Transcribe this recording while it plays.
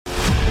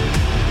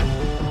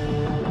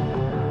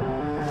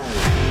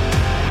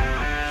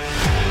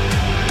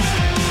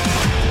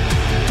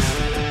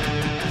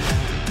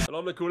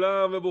שלום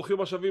לכולם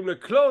וברוכים השבים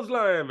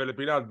לקלוזליין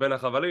ולפינת בין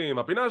החבלים,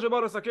 הפינה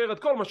שבה נסקר את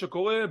כל מה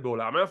שקורה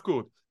בעולם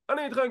ההאבקות.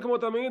 אני איתכם כמו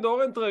תמיד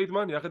אורן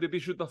טרייטמן, יחד איתי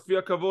שותפי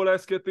הקבוע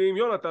להסכתים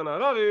יונתן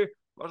הררי.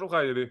 מה שלומך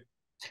ידידי?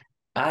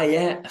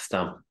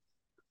 סתם.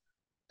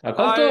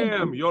 הכל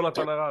טוב.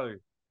 יונתן הררי.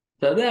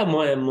 אתה יודע,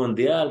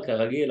 מונדיאל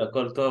כרגיל,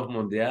 הכל טוב,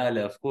 מונדיאל,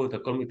 האבקות,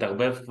 הכל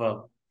מתערבב כבר.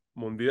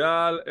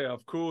 מונדיאל,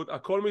 האבקות,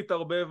 הכל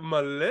מתערבב,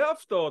 מלא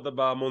הפתעות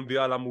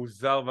במונדיאל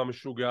המוזר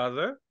והמשוגע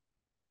הזה.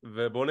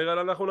 ובואו נראה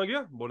לאן אנחנו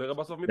נגיע, בואו נראה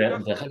בסוף מי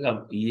תיקח. דרך אגב,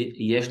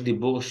 יש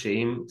דיבור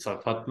שאם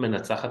צרפת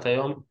מנצחת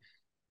היום,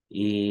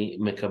 היא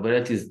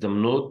מקבלת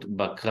הזדמנות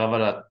בקרב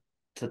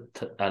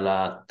על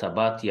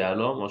הטבעת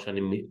יהלום, או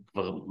שאני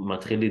כבר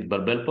מתחיל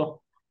להתבלבל פה.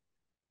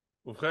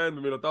 ובכן,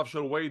 במילותיו של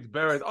וייד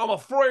ברט, I'm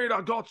afraid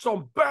I got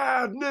some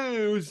bad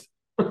news,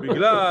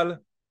 בגלל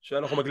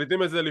שאנחנו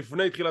מקליטים את זה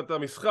לפני תחילת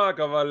המשחק,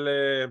 אבל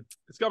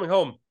it's coming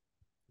home.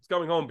 It's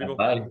coming home,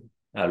 people. הלוואי,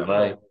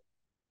 הלוואי.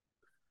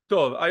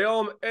 טוב,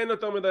 היום אין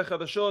יותר מדי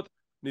חדשות,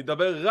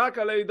 נדבר רק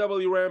על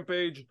AEW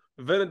Rampage,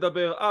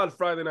 ונדבר על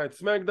Friday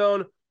Night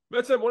Smackdown.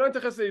 בעצם אולי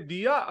נתייחס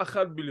לידיעה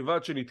אחת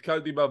בלבד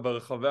שנתקלתי בה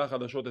ברחבי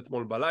החדשות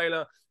אתמול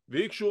בלילה,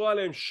 והיא קשורה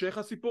להמשך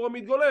הסיפור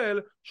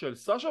המתגולל של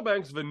סאשה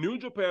בנקס וניו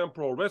ג'פן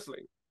פרו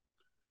רסלינג.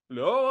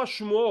 לאור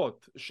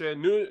השמועות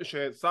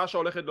שסאשה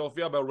הולכת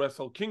להופיע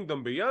ברסל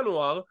קינגדום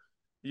בינואר,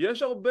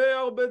 יש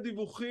הרבה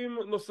דיווחים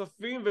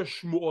נוספים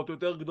ושמועות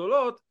יותר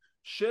גדולות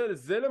של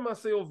זה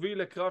למעשה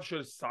יוביל לקרב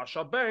של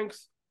סאשה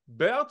בנקס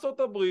בארצות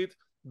הברית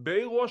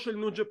באירוע של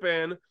ניו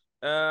ג'פן.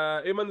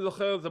 אם אני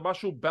זוכר זה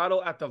משהו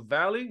Battle at the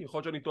Valley, יכול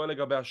להיות שאני טועה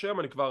לגבי השם,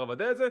 אני כבר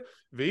אבדע את זה,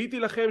 והיא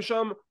תילחם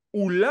שם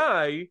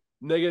אולי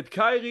נגד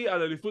קיירי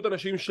על אליפות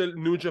הנשים של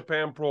ניו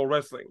ג'פן פרו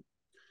רסלינג.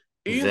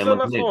 אם זה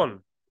נכון,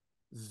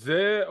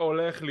 זה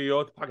הולך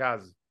להיות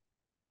פגז.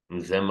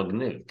 זה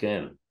מגניב,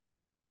 כן.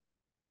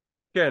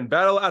 כן,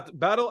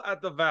 Battle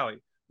at the Valley,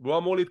 והוא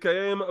אמור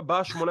להתקיים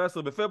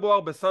ב-18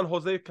 בפברואר בסן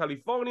הוזה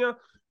קליפורניה,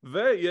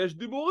 ויש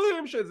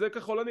דיבורים שזה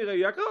ככל הנראה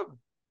יהיה הקרב.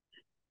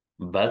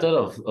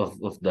 Battle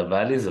of the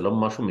Valley זה לא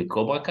משהו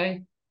מקוברה קאי?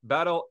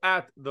 Battle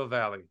at the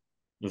Valley.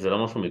 זה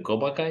לא משהו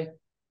מקוברה קאי?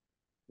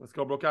 אז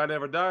קוברה קאי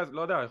never dies?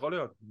 לא יודע, יכול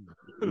להיות.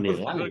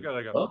 נראה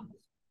לי.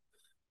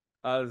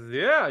 אז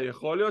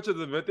יכול להיות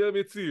שזה באמת יהיה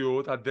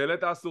מציאות,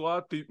 הדלת האסורה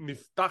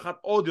נפתחת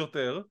עוד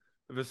יותר,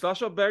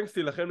 וסאשה בנקס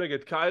תילחם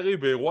נגד קיירי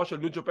באירוע של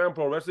ניו ג'פן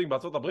פרו רסלינג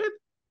בארצות הברית?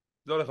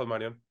 זה הולך להיות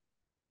מעניין.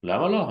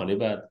 למה לא? אני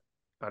בעד.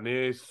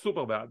 אני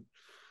סופר בעד.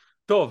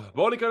 טוב,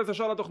 בואו ניכנס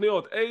ישר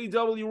לתוכניות.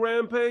 AEW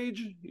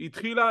Rampage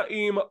התחילה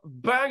עם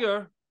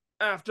banger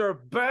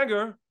after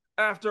banger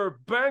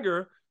after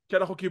banger, כי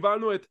אנחנו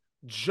קיבלנו את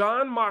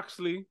ג'ון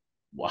מוקסלי,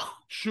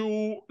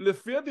 שהוא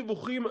לפי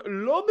הדיווחים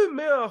לא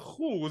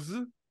ב100%,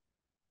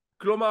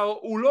 כלומר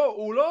הוא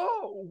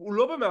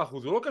לא ב100%,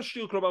 הוא לא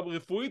כשיר, כלומר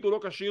רפואית הוא לא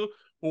כשיר,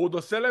 הוא עוד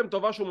עושה להם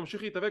טובה שהוא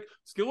ממשיך להתאבק.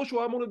 זכרו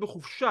שהוא אמור להיות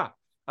בחופשה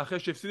אחרי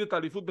שהפסיד את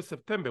האליפות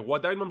בספטמבר, הוא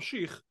עדיין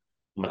ממשיך.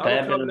 מתי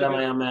הבן אדם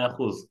היה 100%?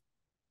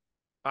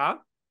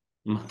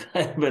 מתי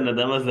הבן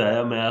אדם הזה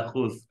היה 100%?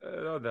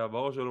 לא יודע,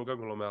 ברור שלו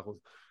גם לא 100%.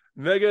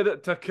 נגד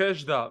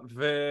טקשדה,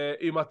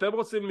 ואם אתם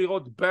רוצים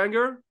לראות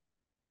בנגר,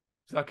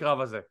 זה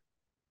הקרב הזה.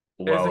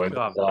 איזה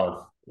קרב.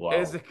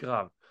 איזה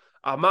קרב.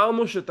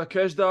 אמרנו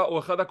שטקשדה הוא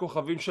אחד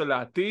הכוכבים של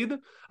העתיד,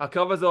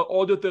 הקרב הזה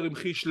עוד יותר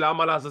המחיש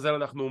למה לעזאזל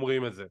אנחנו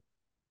אומרים את זה.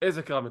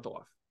 איזה קרב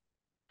מטורף.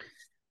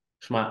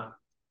 שמע,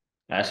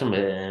 היה שם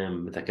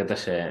את הקטע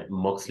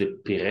שמוקסלי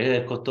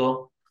פירק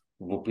אותו,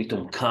 והוא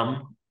פתאום קם,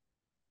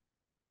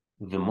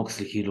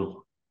 ומוקסלי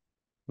כאילו,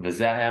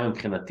 וזה היה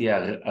מבחינתי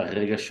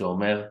הרגע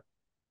שאומר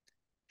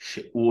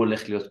שהוא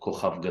הולך להיות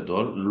כוכב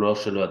גדול, לא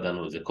שלא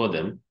ידענו את זה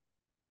קודם,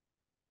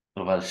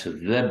 אבל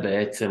שזה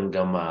בעצם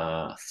גם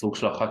הסוג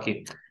של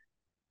הח"כי.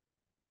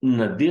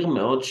 נדיר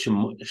מאוד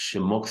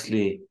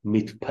שמוקסלי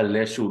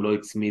מתפלא שהוא לא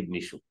הצמיד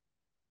מישהו,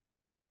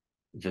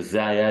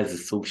 וזה היה איזה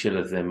סוג של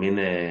איזה מין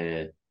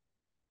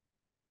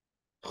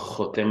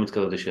חותמת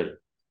כזאת של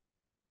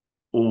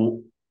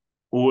הוא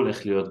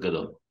הולך להיות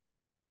גדול.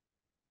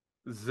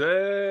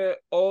 זה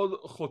עוד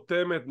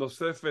חותמת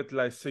נוספת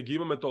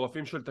להישגים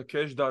המטורפים של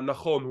טקשדה.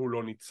 נכון, הוא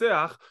לא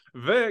ניצח,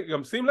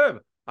 וגם שים לב,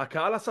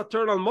 הקהל עשה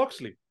טרן על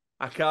מוקסלי,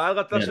 הקהל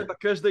רצה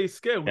שטקשדה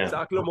יזכה, הוא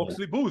צעק לו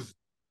מוקסלי בוז.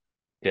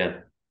 כן.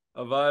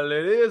 אבל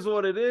it is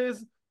what it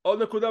is.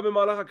 עוד נקודה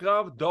במהלך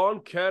הקרב, דון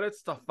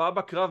קרץ צפה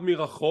בקרב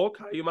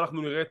מרחוק. האם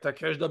אנחנו נראה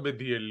טקשדה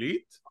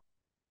בדיאלית?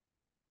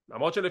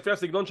 למרות שלפי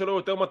הסגנון שלו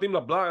יותר מתאים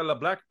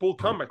לבלקפול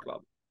קאמבק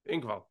קלאב,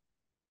 אם כבר.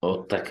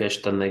 או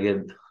טקשדה נגד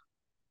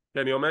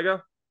קני אומגה?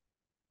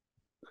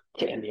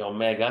 קני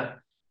אומגה.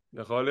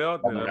 יכול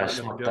להיות.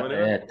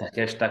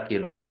 טקשדה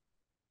כאילו,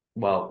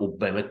 וואו, הוא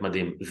באמת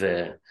מדהים.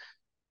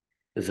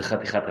 זה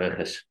חתיכת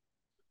רכש.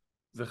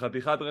 זה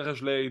חתיכת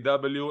רכש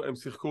ל-AEW, הם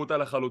שיחקו אותה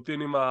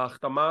לחלוטין עם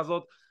ההחתמה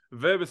הזאת,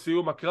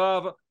 ובסיום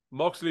הקרב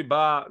מוקסלי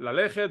בא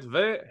ללכת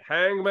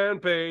והנגמן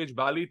פייג'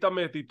 בא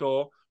להתעמת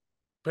איתו,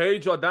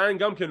 פייג' עדיין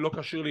גם כן לא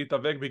כשיר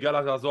להתאבק בגלל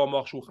הזעזוע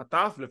המוח שהוא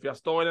חטף, לפי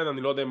הסטורי ליין,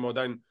 אני לא יודע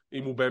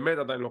אם הוא באמת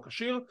עדיין לא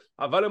כשיר,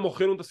 אבל הם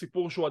מוכרים את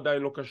הסיפור שהוא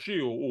עדיין לא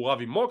כשיר, הוא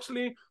רב עם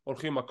מוקסלי,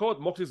 הולכים מכות,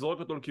 מוקסלי זורק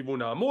אותו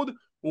לכיוון העמוד,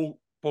 הוא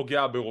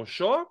פוגע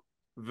בראשו,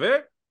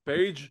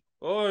 ופייג'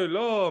 אוי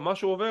לא,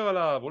 משהו עובר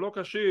עליו, הוא לא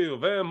כשיר,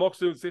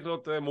 ומוקסלי צריך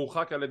להיות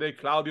מורחק על ידי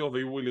קלאודיו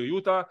ווילי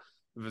יוטה,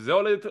 וזה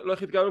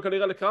הולך להתקדם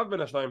כנראה לקרב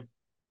בין השניים.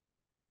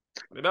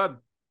 אני בעד.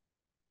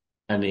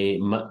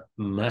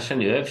 מה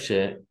שאני אוהב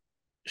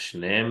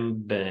ששניהם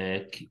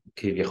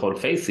כביכול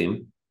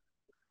פייסים,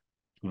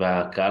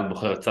 והקהל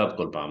בוחר צד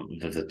כל פעם,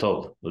 וזה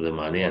טוב, וזה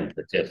מעניין,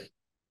 זה כיף.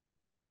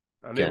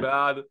 אני כן.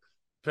 בעד.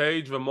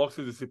 פייג'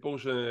 ומוקסלי זה סיפור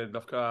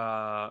שדווקא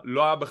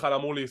לא היה בכלל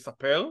אמור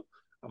להיספר,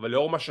 אבל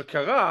לאור מה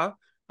שקרה,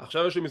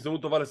 עכשיו יש לי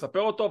הזדמנות טובה לספר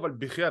אותו, אבל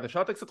בחייאת,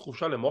 אפשר לתת קצת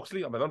חופשה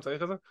למוקסלי? הבן אדם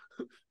צריך את זה?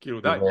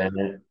 כאילו די.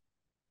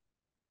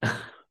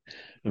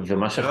 ומה הבן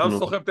אדם שאנחנו...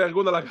 סוחב את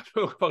הארגון על הגב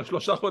שלו כבר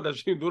 3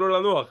 חודשים, דו לו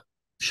לנוח.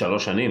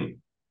 3 שנים.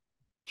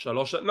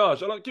 3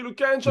 כאילו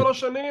כן 3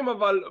 שנים,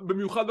 אבל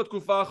במיוחד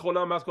בתקופה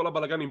האחרונה, מאז כל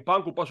הבלגן עם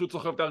פאנק, הוא פשוט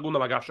סוחב את הארגון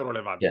על הגב שלו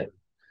לבד. כן.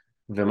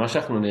 ומה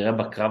שאנחנו נראה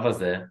בקרב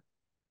הזה,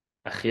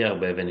 הכי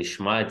הרבה,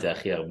 ונשמע את זה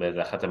הכי הרבה,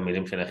 זה אחת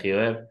המילים שאני הכי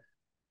אוהב,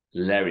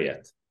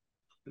 לריאט.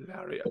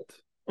 לריאט.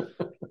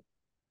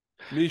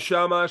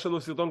 משם יש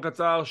לנו סרטון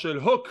קצר של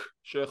הוק,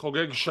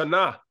 שחוגג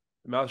שנה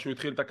מאז שהוא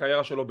התחיל את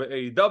הקריירה שלו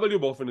ב-AEW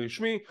באופן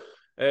רשמי.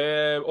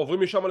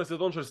 עוברים משם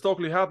לסרטון של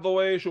סטוקלי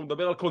האת'ווי, שהוא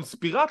מדבר על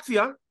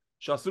קונספירציה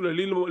שעשו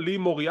לי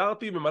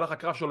מוריארטי במהלך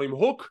הקרב שלו עם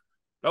הוק.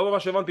 לא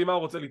ממש הבנתי מה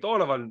הוא רוצה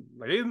לטעון, אבל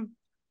נגיד.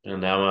 אני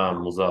יודע מה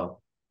מוזר.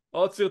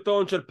 עוד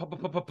סרטון של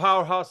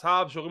פאוור-האוס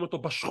האב, שרואים אותו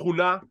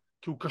בשכונה,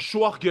 כי הוא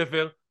קשוח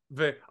גבר,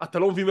 ואתה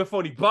לא מבין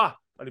מאיפה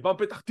אני בא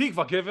מפתח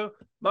תקווה גבר,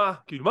 מה,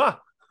 כאילו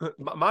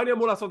מה אני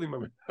אמור לעשות עם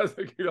באמת? אז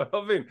כאילו, אני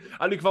לא מבין,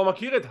 אני כבר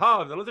מכיר את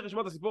האב, אני לא צריך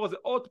לשמוע את הסיפור הזה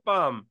עוד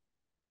פעם.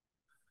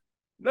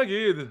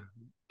 נגיד,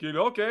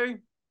 כאילו אוקיי,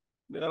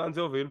 נראה לאן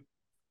זה הוביל.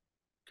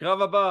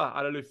 קרב הבא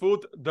על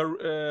אליפות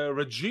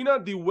רג'ינה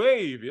די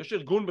וייב, יש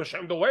ארגון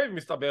בשם די וייב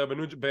מסתבר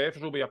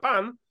באיפשהו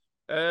ביפן,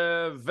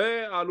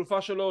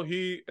 והאלופה שלו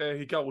היא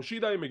היקרו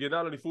שידה, היא מגינה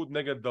על אליפות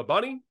נגד דה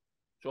בני,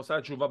 שעושה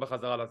את תשובה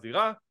בחזרה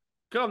לזירה.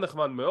 קרב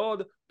נחמד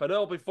מאוד,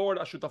 פנלופי פורד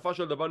השותפה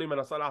של דה בני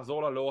מנסה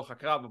לחזור לה לאורך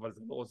הקרב אבל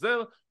זה לא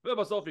עוזר,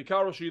 ובסוף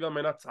היקרו שידה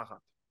מנצחת.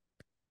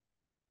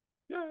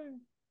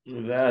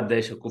 זה היה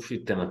די שקוף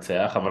שהיא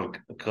תנצח, אבל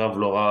קרב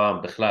לא רע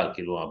בכלל,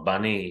 כאילו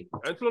הבני...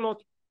 אין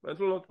תלונות.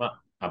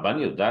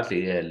 הבני יודעת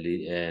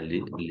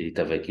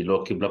להתאבק, היא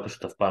לא קיבלה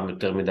פשוט אף פעם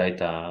יותר מדי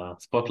את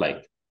הספוטלייט.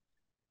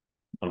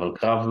 אבל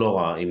קרב לא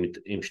רע,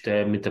 עם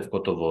שתי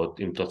מתאבקות טובות,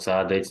 עם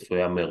תוצאה די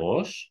צפויה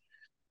מראש.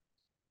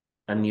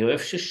 אני אוהב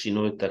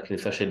ששינו את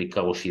הכניסה של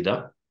היקרו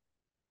שידה.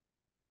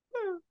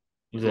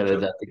 זה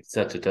לדעתי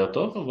קצת יותר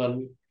טוב, אבל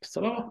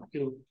סבבה,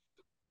 כאילו.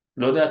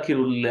 לא יודע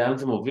כאילו לאן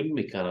זה מוביל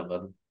מכאן, אבל...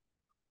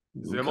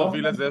 זה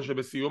מוביל לזה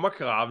שבסיום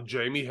הקרב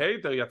ג'יימי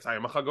הייטר יצא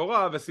עם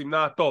החגורה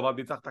וסימנה, טוב, את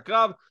ניצחת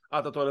הקרב,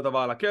 אתה טוענת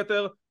הבא על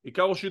הכתר,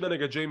 היקרו שידה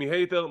נגד ג'יימי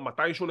הייטר,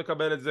 מתישהו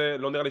נקבל את זה,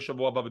 לא נראה לי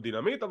שבוע הבא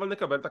בדינמיט, אבל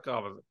נקבל את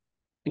הקרב הזה.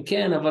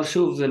 כן, אבל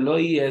שוב, זה לא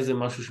יהיה איזה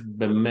משהו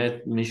שבאמת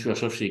מישהו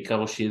יחשוב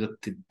שהיקרו שידה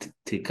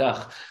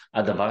תיקח.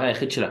 הדבר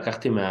היחיד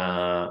שלקחתי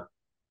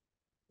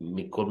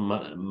מכל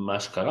מה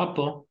שקרה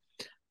פה,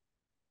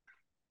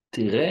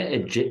 תראה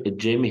את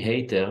ג'יימי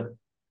הייטר,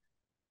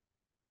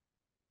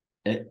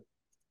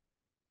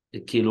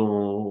 כאילו,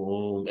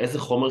 איזה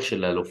חומר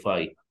של האלופה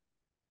היא.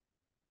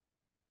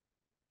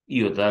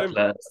 היא יודעת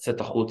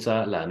לצאת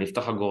החוצה, להניף את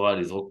החגורה,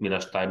 לזרוק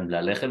מילה 2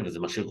 ללכת, וזה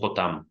משאיר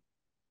חותם.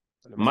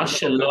 מה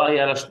שלא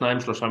היה לה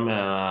 2-3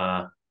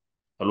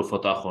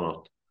 מהאלופות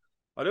האחרונות.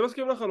 אני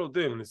מסכים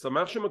לחלוטין, אני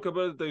שמח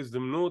שמקבלת את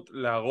ההזדמנות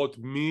להראות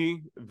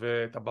מי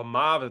ואת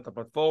הבמה ואת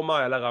הפלטפורמה,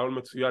 היה לה רעיון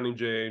מצוין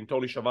עם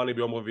טוני שבני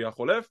ביום רביעי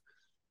החולף,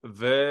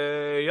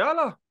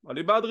 ויאללה,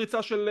 אני בעד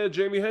ריצה של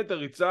ג'יימי הייטר,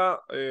 ריצה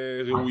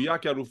ראויה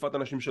כאלופת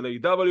אנשים של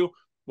AEW,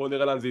 בואו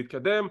נראה לאן זה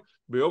יתקדם.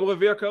 ביום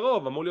רביעי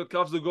הקרוב אמור להיות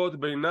קרב זוגות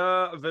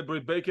בינה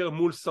וברית בייקר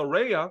מול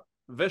סריה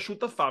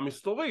ושותפה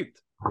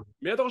מסתורית.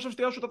 מי אתה חושב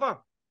שתהיה השותפה?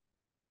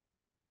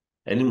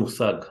 אין לי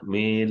מושג,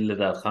 מי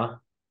לדעתך?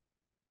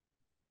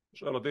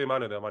 שואל אותי מה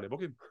אני יודע, מה אני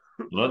בוקים?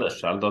 לא יודע,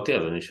 שאלת אותי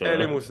אז אני שואל. אין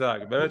לי מושג,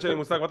 באמת שאין לי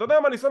מושג, ואתה יודע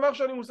מה, אני שמח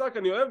שאין לי מושג,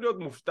 אני אוהב להיות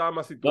מופתע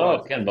מהסיטואציה.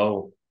 לא, כן,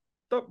 ברור.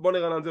 טוב, בוא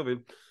נראה לאן זה יוביל.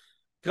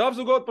 קרב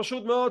זוגות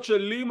פשוט מאוד של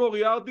לי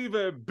מוריארטי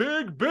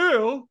וביג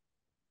ביל,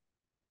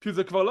 כי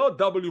זה כבר לא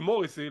W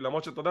מוריסי,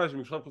 למרות שאתה יודע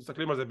שמשחק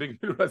מסתכלים על זה ביג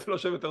ביל, אולי זה לא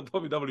שם יותר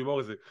טוב מ-W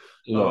מוריסי.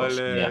 לא,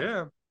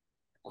 שנייה.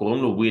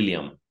 קוראים לו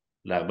וויליאם.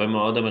 להרבה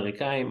מאוד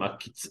אמריקאים,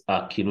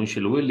 הכינוי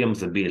של וויליאם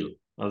זה ביל.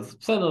 אז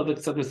בסדר, זה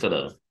קצת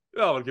מסתדר.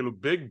 לא, אבל כאילו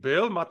ביג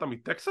ביל, מה אתה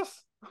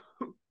מטקסס?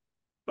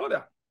 לא יודע.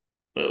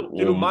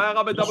 כאילו מה היה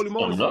רע ב-W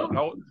מוריסי?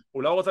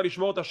 אולי הוא רוצה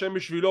לשמור את השם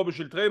בשבילו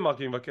בשביל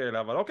טריידמרקים וכאלה,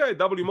 אבל אוקיי,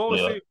 W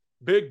מוריסי,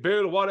 ביג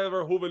ביל, whatever,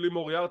 הוא ולי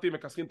מוריארטי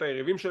מקסחים את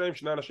היריבים שלהם,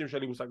 שני אנשים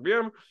שאני מושג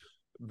בהם,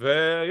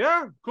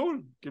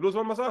 קול, קיבלו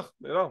זמן מסך,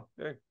 נהדר,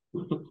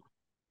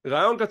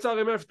 רעיון קצר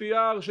עם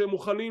FTR שהם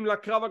מוכנים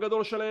לקרב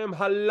הגדול שלהם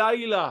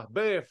הלילה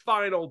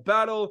בפיינל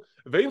באטל,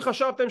 ואם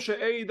חשבתם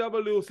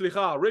ש-AEW,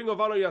 סליחה, רינג אוף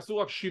אונר יעשו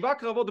רק 7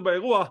 קרבות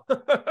באירוע,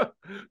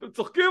 אתם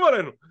צוחקים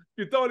עלינו,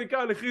 פתאום אני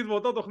כאן הכריז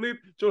באותה תוכנית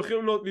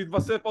שהולכים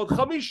להתווסף עוד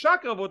 5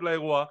 קרבות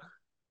לאירוע,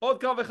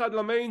 עוד קרב אחד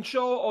למיין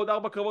שואו, עוד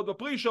 4 קרבות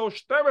בפרי שואו,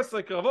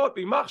 12 קרבות,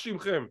 יימח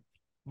שמכם.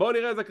 בואו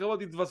נראה איזה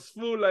קרבות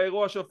יתווספו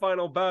לאירוע של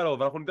פיינל באטל,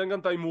 ואנחנו ניתן גם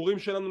את ההימורים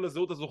שלנו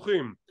לזהות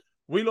הזוכים.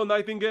 ווילו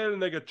נייטינגל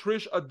נגד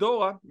טריש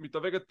אדורה,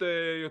 מתאבקת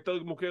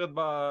יותר מוכרת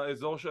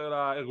באזור של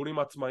הארגונים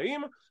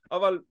העצמאיים,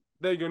 אבל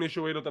די הגיוני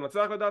שווילו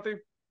תנצח לדעתי.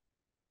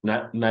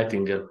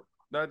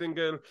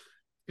 נייטינגל.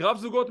 קרב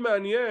זוגות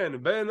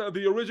מעניין בין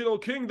The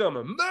Original Kingdom,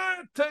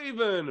 מאט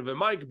טייבן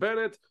ומייק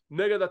בנט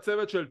נגד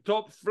הצוות של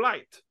טופ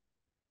פלייט.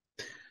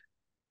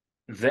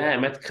 זה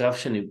האמת קרב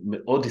שאני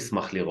מאוד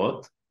אשמח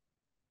לראות,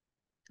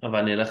 אבל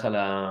אני אלך על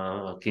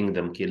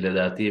הקינגדום, כי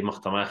לדעתי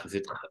מחתמה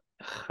יחסית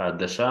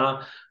חדשה,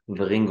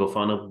 ורינג אוף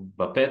אונר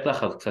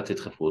בפתח, אז קצת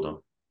ידחפו אותם.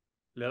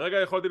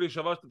 לרגע יכולתי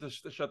להישבע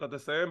שאתה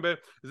תסיים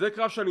זה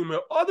קרב שאני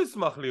מאוד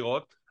אשמח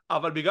לראות,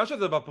 אבל בגלל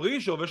שזה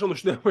בפרישו ויש לנו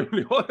 2 פעמים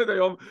לראות את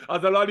היום,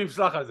 אז אני לא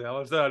נפסח על זה,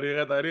 אבל בסדר, אני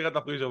אראה את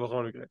הפרישו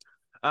בכל מקרה.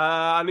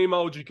 אני עם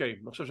ה-OGK,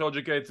 אני חושב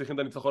שה-OGK צריכים את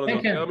הניצחון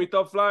הזה יותר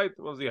מטופ פלייט,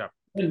 אז יהיה.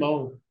 כן,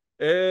 ברור.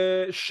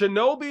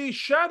 שנובי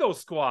שדו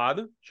סקוואד,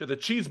 שזה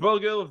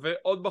צ'יזברגר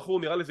ועוד בחור,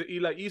 נראה לי זה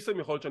אילה איסם,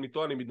 יכול להיות שאני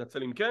טועה, אני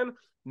מתנצל אם כן,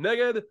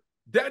 נגד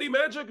דדי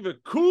מג'יק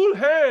וקול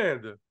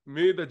הנד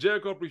מ-The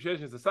Jericho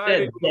Appreciation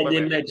Society.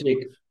 דדי מג'יק.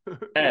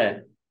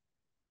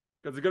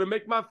 Because it's gonna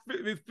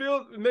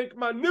make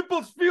my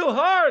nipples feel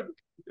hard.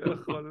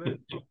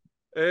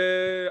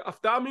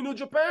 הפתעה מניו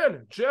ג'פן,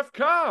 ג'ף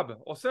קאב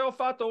עושה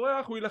הופעת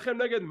אורח, הוא ילחם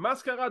נגד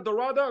מסקרה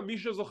דורדה, מי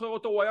שזוכר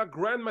אותו הוא היה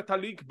גרנד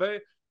מטאליק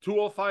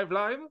ב-205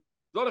 לייב.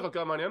 זה הולך להיות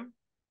קרב מעניין.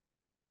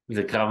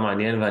 זה קרב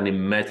מעניין ואני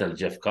מת על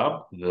ג'ף קאב,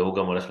 והוא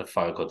גם הולך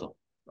לפרק אותו.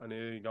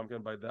 אני גם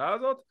כן בידעה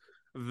הזאת.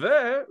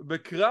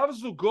 ובקרב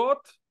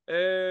זוגות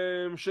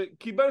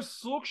שקיבל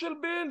סוג של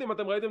בילד, אם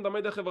אתם ראיתם את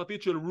המדיה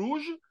החברתית של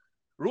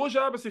רוז'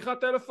 היה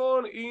בשיחת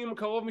טלפון עם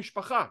קרוב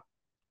משפחה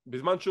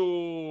בזמן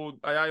שהוא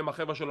היה עם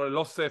החבר'ה שלו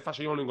ללוס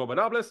פאשיונינגו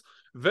בנבלס,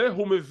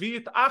 והוא מביא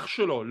את אח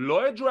שלו,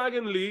 לא את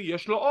דרגן לי,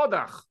 יש לו עוד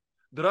אח,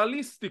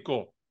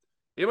 דרליסטיקו.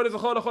 אם אני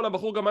זוכר נכון,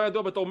 הבחור גם היה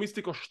ידוע בתור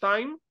מיסטיקו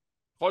 2,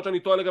 יכול להיות שאני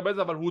טועה לגבי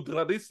זה, אבל הוא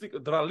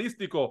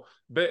דרליסטיקו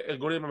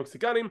בארגונים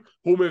המקסיקנים,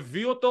 הוא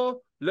מביא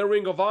אותו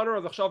לרינג אוף אונר,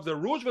 אז עכשיו זה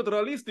רוז'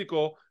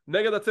 ודרליסטיקו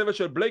נגד הצוות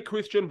של בלייק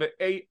קריסטיאן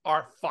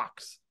ו-AR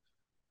פוקס.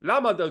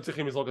 למה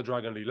צריכים לזרוק את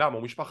דרגן לי? למה?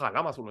 הוא משפחה,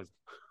 למה עשו לו את זה?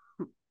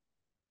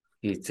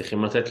 כי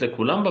צריכים לתת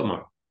לכולם במה.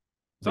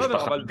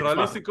 בסדר, אבל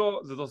דרליסטיקו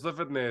זה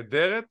תוספת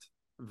נהדרת,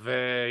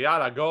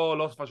 ויאללה, גו,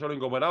 לא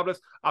פאשולינגו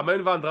בנבלס,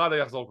 אמן ואנדרדה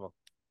יחזור כבר.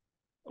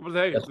 אבל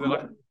זה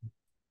רק...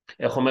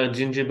 איך אומר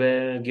ג'ינג'י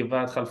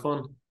בגבעת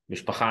חלפון?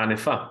 משפחה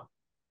ענפה.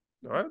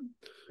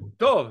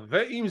 טוב,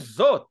 ועם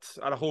זאת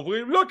אנחנו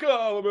עוברים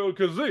לקרב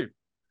המרכזי,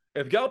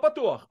 אתגר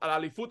פתוח על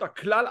האליפות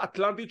הכלל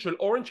אטלנטית של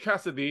אורנג'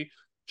 קאסידי,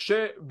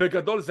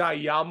 שבגדול זה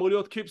היה אמור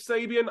להיות קיפ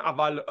סייביאן,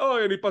 אבל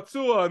אוי אני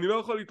פצוע, אני לא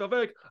יכול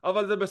להתאבק,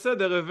 אבל זה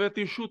בסדר,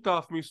 הבאתי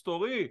שותף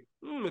מסתורי.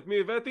 את מי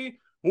הבאתי?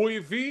 הוא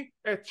הביא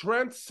את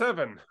טרנט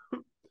 7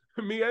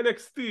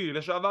 מ-NXT,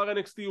 לשעבר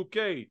NXT UK.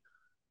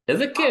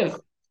 איזה כיף.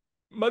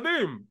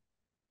 מדהים,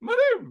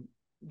 מדהים.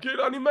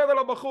 כאילו אני מת על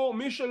הבחור,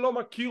 מי שלא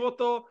מכיר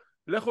אותו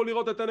לכו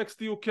לראות את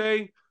NXT UK,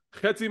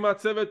 חצי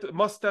מהצוות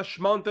Mustache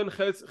Mountain,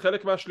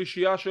 חלק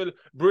מהשלישייה של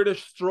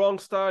British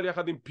Strong Style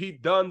יחד עם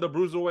פיט דן, The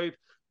Bruiserweight,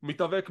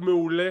 מתאבק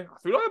מעולה,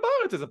 אפילו היה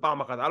בארץ איזה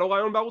פעם אחת, היה לו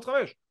רעיון בערוץ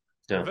 5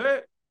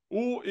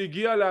 והוא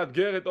הגיע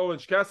לאתגר את אורנג'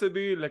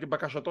 קאסידי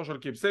לבקשתו של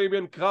קיפ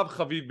סייביאן, קרב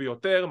חביב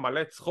ביותר,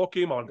 מלא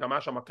צחוקים, אבל גם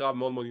היה שם קרב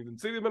מאוד מאוד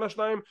אינטנסיבי בין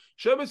השניים,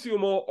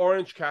 שבסיומו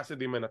אורנג'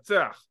 קאסידי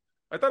מנצח.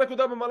 הייתה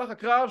נקודה במהלך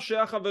הקרב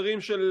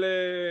שהחברים של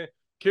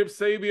קיפ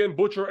סייביאן,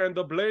 בוטשר אנד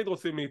הבלייד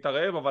רוצים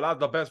להתערב, אבל אז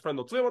The Best Friend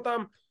עוצרים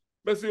אותם.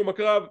 בסיום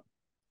הקרב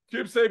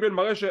קיפ סייביאן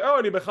מראה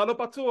אני בכלל לא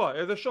פצוע,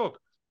 איזה שוק,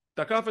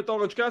 תקף את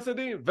אורנג'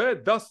 קאסידי,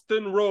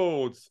 ודסטין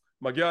רודס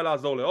מגיע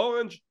לעזור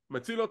לאורנג',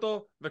 מציל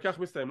אותו, וכך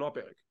מסתיים לו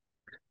הפרק.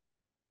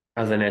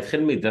 אז אני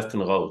אתחיל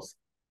מדסטין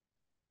רודס,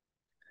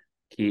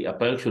 כי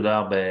הפרק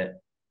שודר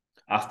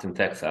באסטין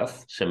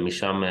טקסס,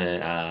 שמשם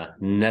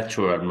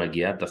הנטורל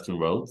מגיע, דסטין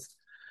רודס,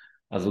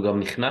 אז הוא גם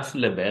נכנס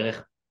לבערך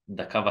 1.5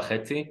 דקות,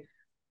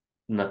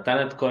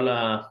 נתן את כל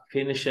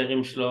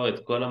הפינישרים שלו, את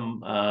כל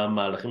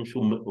המהלכים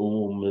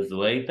שהוא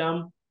מזוהה איתם,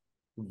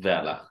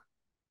 והלך.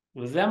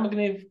 וזה היה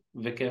מגניב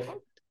וכיף.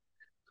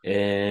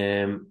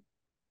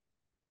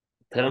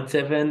 טרנט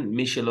 7,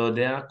 מי שלא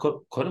יודע,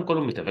 קודם כל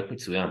הוא מתאבק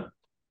מצוין.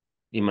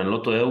 אם אני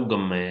לא טועה, הוא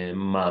גם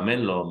מאמן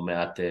לו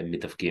מעט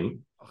מתאבקים.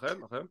 אכן.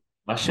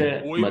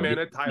 הוא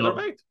אימן את טיילר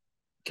בייט.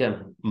 כן,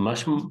 מה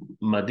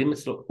שמדהים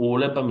אצלו, הוא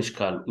עולה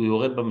במשקל, הוא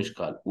יורד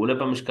במשקל, הוא עולה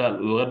במשקל,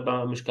 הוא יורד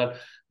במשקל,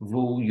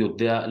 והוא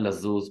יודע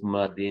לזוז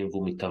מדהים,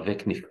 והוא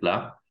מתאבק נפלא.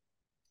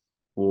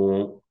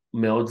 הוא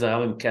מאוד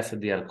זרם עם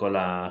קאסידי על כל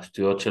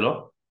השטויות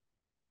שלו,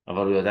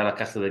 אבל הוא יודע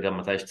לקחת את זה גם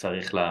מתי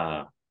שצריך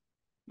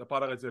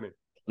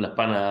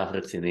לפן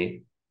הרציני.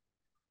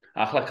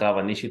 אחלה קרב,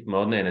 אני אישית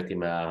מאוד נהניתי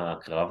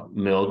מהקרב,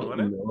 מאוד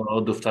מעולה.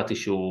 מאוד הופתעתי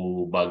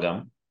שהוא בא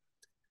גם,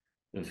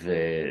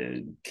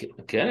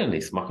 וכן, אני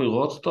אשמח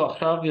לראות אותו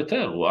עכשיו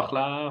יותר, הוא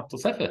אחלה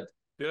תוספת.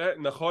 תראה,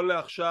 נכון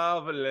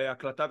לעכשיו,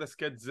 להקלטת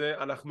הסקט זה,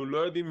 אנחנו לא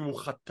יודעים אם הוא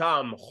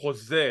חתם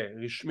חוזה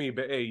רשמי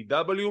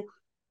ב-AEW,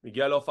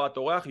 מגיע להופעת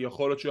אורח,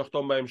 יכול להיות שהוא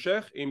יחתום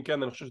בהמשך, אם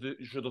כן, אני חושב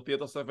שזאת תהיה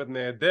תוספת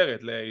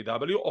נהדרת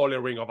ל-AEW או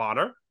ל-Ring of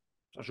Honor,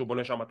 אני חושב שהוא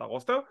בונה שם את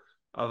הרוסטר,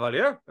 אבל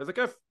איזה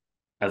כיף.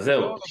 אז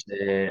זהו,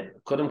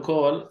 קודם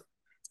כל,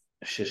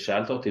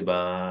 ששאלת אותי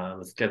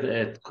בסקט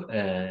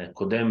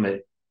קודם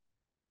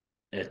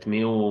את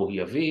מי הוא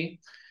יביא,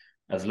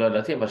 אז לא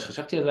ידעתי, אבל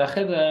כשחשבתי על זה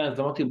אחרי, אז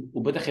אמרתי,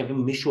 הוא בטח יביא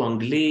מישהו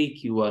אנגלי,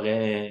 כי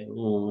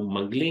הוא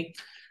אנגלי,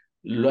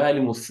 לא היה לי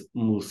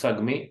מושג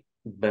מי,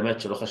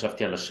 באמת שלא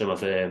חשבתי על השם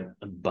הזה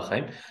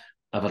בחיים,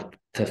 אבל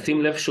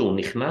תשים לב שהוא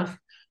נכנס,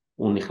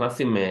 הוא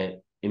נכנס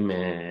עם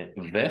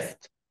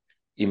וסט,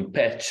 עם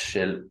פאץ'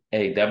 של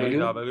A.W,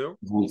 AEW,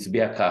 והוא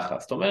הצביע ככה,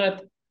 זאת אומרת,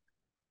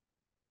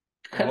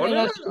 בוא כנראה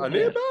נראה, אני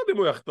בעד אם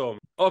הוא יחתום.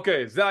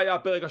 אוקיי, זה היה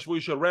הפרק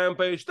השבועי של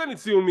רמפייג', תן לי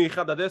ציון מ-1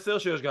 עד 10,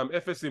 שיש גם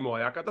 0 אם הוא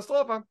היה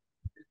קטסטרופה.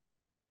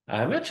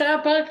 האמת שהיה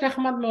פרק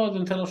נחמד מאוד,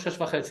 ניתן לו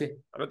 6.5.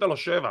 אני נותן לו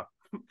 7.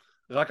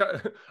 רק,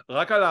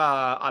 רק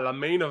על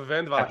המיין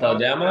אבנט ועל אתה הקרב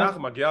יודע מה? הפותח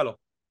מגיע לו.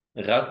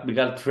 רק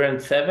בגלל טרנד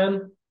 7?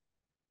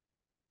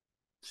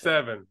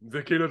 7,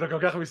 זה כאילו אתה כל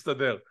כך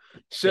מסתדר.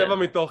 7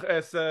 כן. מתוך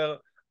 10,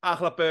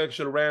 אחלה פרק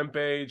של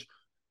רמפייג'.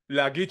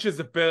 להגיד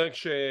שזה פרק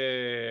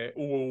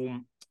שהוא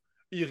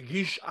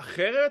הרגיש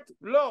אחרת?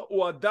 לא,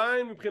 הוא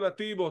עדיין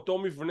מבחינתי באותו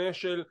מבנה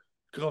של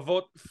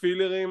קרבות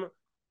פילרים,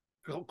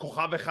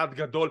 כוכב אחד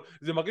גדול.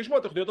 זה מרגיש כמו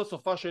התוכניות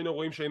הסופה שהיינו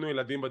רואים שהיינו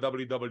ילדים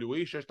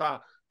ב-WWE, שיש את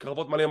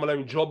הקרבות מלא מלא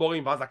עם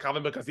ג'ובורים ואז הקרב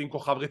המרכזי עם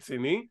כוכב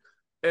רציני.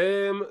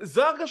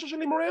 זה הרגשה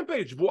שלי עם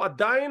רמפייג' והוא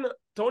עדיין,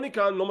 טוני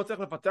כאן לא מצליח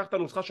לפתח את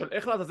הנוסחה של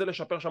איך לעזאזל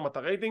לשפר שם את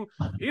הרייטינג.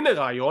 הנה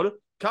רעיון,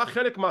 קח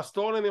חלק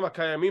מהסטורלינים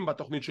הקיימים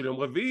בתוכנית של יום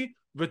רביעי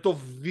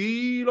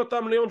ותוביל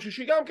אותם ליום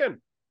שישי גם כן,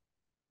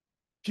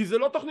 כי זה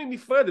לא תוכנית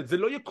נפרדת, זה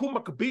לא יקום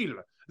מקביל,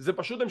 זה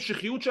פשוט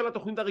המשכיות של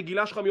התוכנית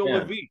הרגילה שלך מיום כן.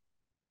 רביעי.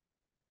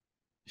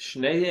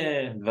 שני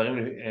דברים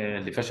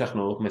לפני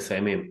שאנחנו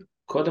מסיימים.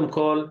 קודם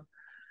כל,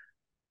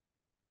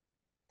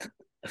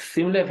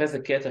 שים לב איזה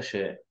קטע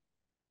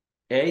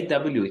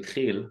ש-AW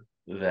התחיל,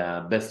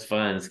 וה-Best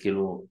Friends,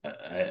 כאילו,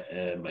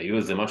 הם היו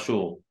איזה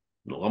משהו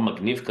נורא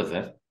מגניב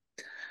כזה,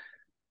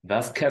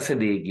 ואז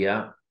קאסדי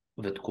הגיע,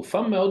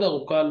 ותקופה מאוד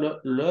ארוכה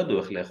לא ידעו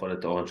איך לאכול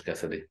את אורנג'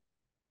 קאסדי.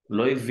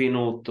 לא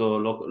הבינו אותו,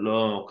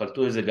 לא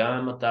קלטו את זה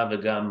גם אתה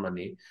וגם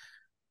אני,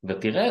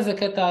 ותראה איזה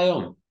קטע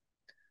היום.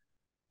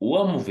 הוא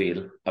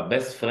המוביל,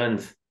 ה-Best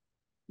Friends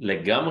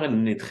לגמרי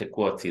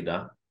נדחקו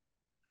הצידה,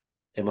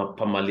 הם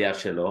הפמליה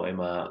שלו,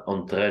 הם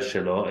האונטרז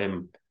שלו,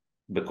 הם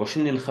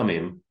בקושי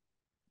נלחמים,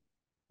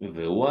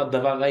 והוא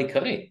הדבר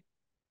העיקרי.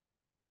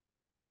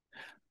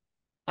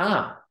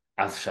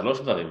 אז 3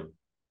 דברים.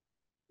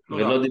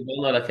 תודה. ולא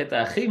דיברנו על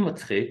הקטע הכי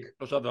מצחיק,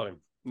 3 דברים,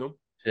 נו.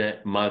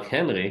 שמרק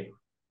הנרי,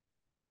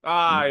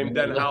 עם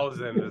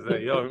דנהאוזן וזה,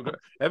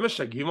 הם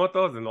משגעים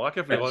אותו, זה נורא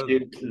כיף לראות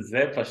את זה.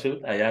 זה פשוט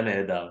היה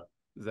נהדר.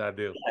 זה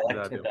אדיר, זה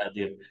היה אדיר. קטע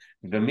אדיר.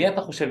 ומי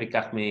אתה חושב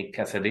ייקח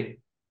מקאסדי?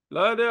 לא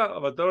יודע,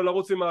 אבל תן לו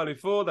לרוץ עם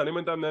האליפות, אני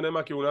בינתיים נהנה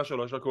מהכהונה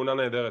שלו, יש לו כהונה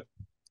נהדרת.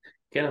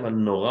 כן, אבל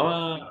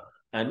נורא,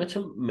 האמת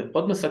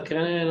שמאוד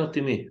מסקרן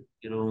אותי מי,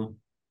 כאילו,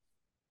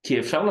 כי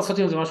אפשר לעשות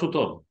עם זה משהו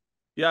טוב.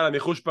 יאללה,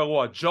 ניחוש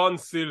פרוע, ג'ון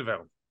סילבר.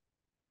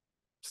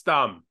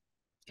 סתם,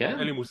 כן?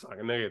 אין לי מושג,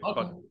 נגיד.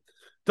 אוקיי.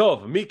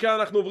 טוב, מכאן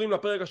אנחנו עוברים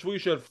לפרק השבועי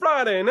של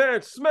Friday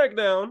Night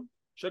Smackdown,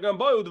 שגם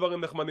בו היו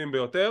דברים נחמדים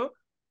ביותר.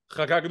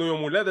 חגגנו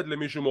יום הולדת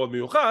למישהו מאוד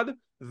מיוחד,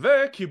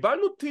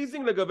 וקיבלנו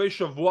טיזינג לגבי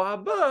שבוע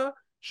הבא,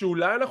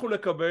 שאולי אנחנו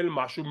נקבל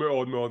משהו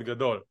מאוד מאוד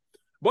גדול.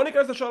 בואו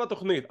ניכנס לשאר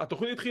לתוכנית.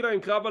 התוכנית התחילה עם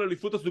קרב על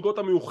אליפות הזוגות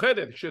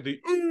המיוחדת, כשדי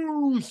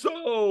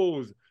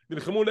אוסוס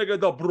נלחמו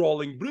נגד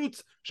הברולינג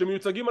ברוטס,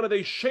 שמיוצגים על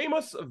ידי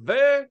שיימוס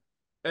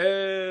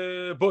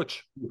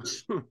בוטש.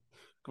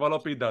 כבר לא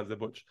פידן, זה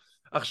בוטש.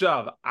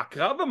 עכשיו,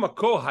 הקרב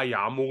במקור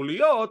היה אמור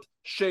להיות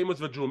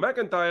שיימוס וג'רו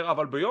מקנטייר,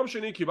 אבל ביום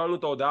שני קיבלנו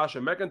את ההודעה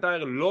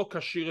שמקנטייר לא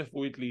כשיר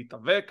רפואית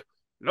להתאבק,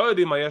 לא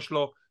יודעים מה יש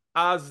לו,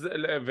 אז,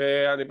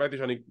 ואני ראיתי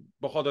שאני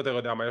פחות או יותר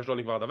יודע מה יש לו,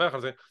 אני כבר אדווח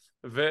על זה,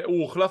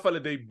 והוא הוחלף על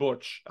ידי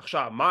בוטש.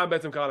 עכשיו, מה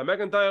בעצם קרה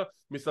למקנטייר?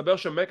 מסתבר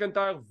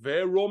שמקנטייר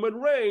ורומן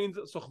ריינס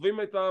סוחבים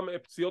איתם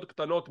פציעות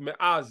קטנות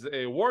מאז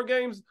War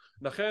Games,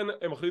 לכן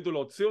הם החליטו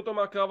להוציא אותו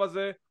מהקרב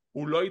הזה.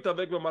 הוא לא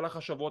יתאבק במהלך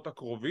השבועות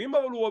הקרובים,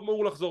 אבל הוא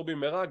אמור לחזור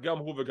במהרה, גם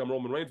הוא וגם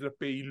רומן ריינס,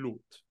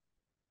 לפעילות.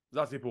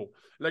 זה הסיפור.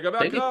 לגבי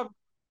הקרב...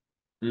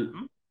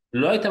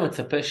 לא היית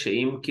מצפה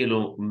שאם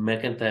כאילו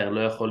מקנטייר לא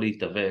יכול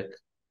להתאבק,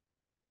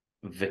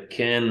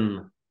 וכן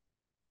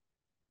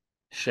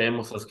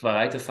שיימוס, אז כבר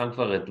היית שם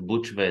כבר את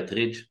בוטש ואת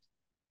רידג'?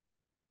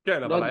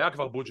 כן, אבל לא... היה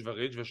כבר בוטש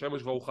ורידג'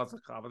 ושיימוס כבר הוכנס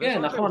לקרב.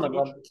 כן, נכון,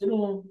 אבל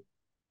כאילו...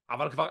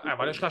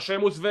 אבל יש לך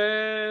שיימוס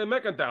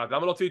ומקנטייר, אז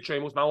למה לא הוציא את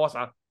שיימוס? מה הוא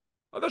עשה?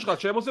 אז יש לך את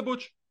שיימוס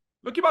ובוטש.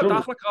 וקיבלת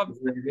אחלה קרב.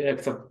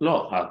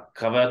 לא,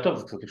 הקרב היה טוב,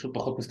 זה קצת פשוט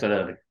פחות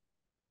מסתדר לי.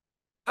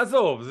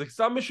 עזוב, זה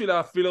שם בשביל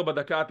הפילר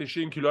בדקה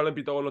ה-90, כאילו היה להם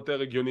פתרון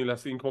יותר הגיוני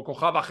לשים כמו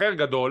כוכב אחר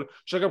גדול,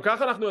 שגם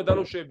ככה אנחנו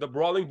ידענו ש-The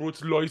Brawling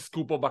Brutes לא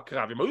יזכו פה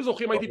בקרב, אם היו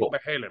זוכים הייתי פה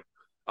בהלם.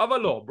 אבל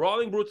לא,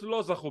 Brawling Brutes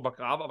לא זכו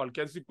בקרב, אבל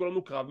כן סיפקו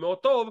לנו קרב מאוד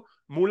טוב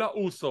מול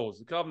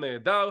האוסוס, קרב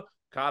נהדר,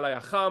 קהל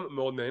היה חם,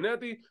 מאוד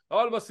נהניתי,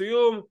 אבל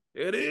בסיום,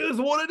 it is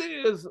what it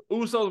is,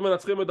 אוסוס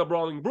מנצחים את The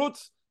Brawling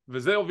Brutes,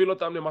 וזה הוביל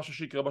אותם למשהו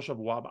שיקרה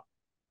בשבוע הבא.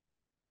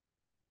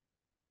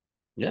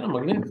 יאללה,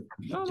 מגניב.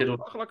 כאילו,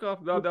 אחלה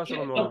קרב, זה הדעה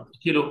שלנו עליו.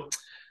 כאילו,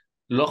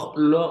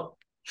 לא,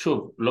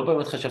 שוב, לא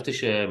באמת חשבתי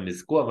שהם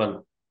יזכו, אבל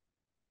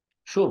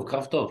שוב,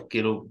 קרב טוב,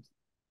 כאילו,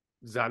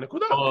 זה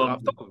הנקודה, קרב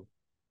טוב.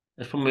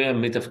 יש פה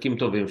מתאבקים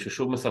טובים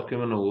ששוב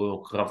מספקים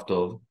לנו קרב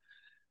טוב,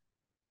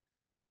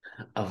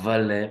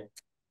 אבל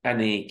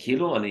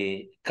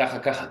אני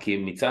ככה, כי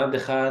מצד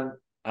אחד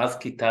אז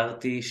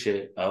קיטרתי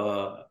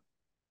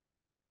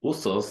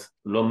שהאוסוס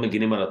לא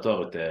מגינים על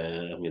התואר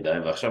יותר מדי,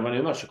 ועכשיו אני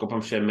אומר שכל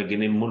פעם שהם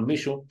מגינים מול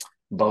מישהו,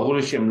 ברור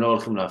לי שהם לא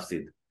הולכים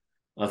להפסיד.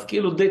 אז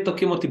כאילו די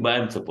תוקעים אותי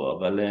באמצע פה,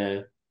 אבל...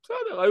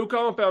 בסדר, היו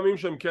כמה פעמים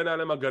שהם כן היה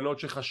להם הגנות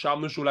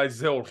שחשבנו שאולי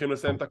זהו, הולכים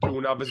לסיים את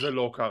הכהונה וזה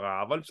לא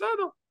קרה, אבל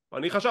בסדר.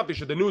 אני חשבתי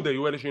ש-The New Day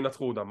יהיו אלה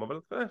שינצחו אותם, אבל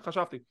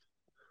חשבתי.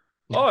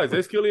 אוי, זה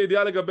הזכיר לי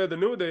ידיעה לגבי The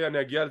New Day,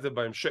 אני אגיע על זה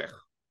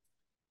בהמשך.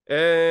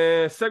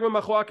 סגמנט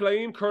מאחורי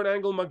הקלעים, קרט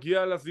אנגל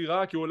מגיע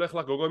לזירה כי הוא הולך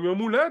לחגוג עם יום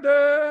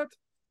הולדת,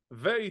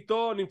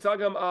 ואיתו נמצא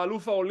גם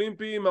האלוף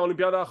האולימפי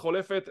מהאולימפיאדה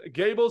החולפת,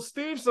 גייבל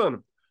סטיבסון.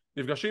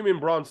 נפגשים עם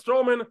ברון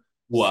סטרומן.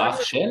 הוא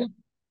האח של?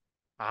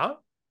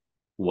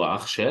 הוא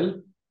האח של?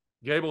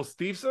 גייבל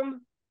סטיבסון?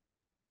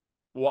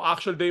 הוא האח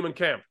של דיימון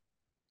קאמפ.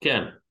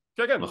 כן.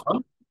 כן. נכון?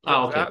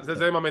 אוקיי.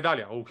 זה עם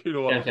המדליה, הוא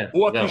כאילו,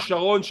 הוא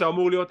הכישרון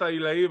שאמור להיות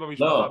העילאי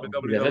במשפחה לא,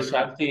 בגלל זה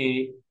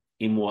שאלתי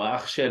אם הוא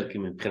האח של, כי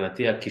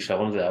מבחינתי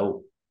הכישרון זה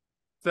ההוא.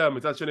 בסדר,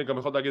 מצד שני גם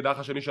יכול להגיד האח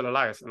השני של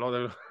אלייס, אני לא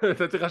יודע,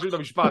 אתה צריך להשאיר את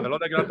המשפט, אני לא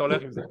יודע לאן אתה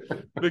הולך עם זה.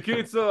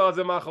 בקיצור,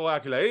 זה מאחורי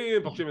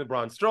הקלעים, פוגשים את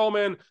ברון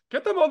סטרומן,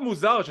 קטע מאוד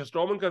מוזר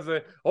שסטרומן כזה,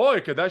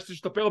 אוי, כדאי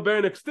שתשתפר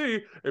ב-NXT,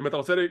 אם אתה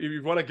רוצה,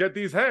 if you want to get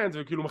these hands,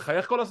 וכאילו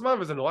מחייך כל הזמן,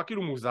 וזה נורא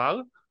כאילו מוזר.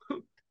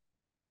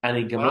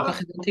 אני גם לא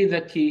כך הבנתי את זה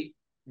כי...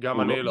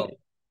 גם אני לא.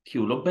 כי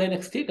הוא לא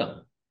ב-NXT גם.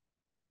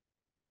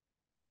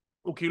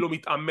 הוא כאילו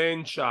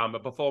מתאמן שם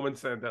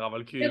בפרפורמנס סנטר,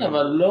 אבל כאילו... כן,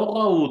 אבל לא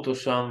ראו אותו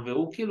שם,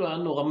 והוא כאילו היה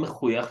נורא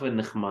מחוייך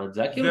ונחמד.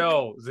 זה היה כאילו...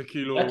 זהו, זה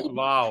כאילו,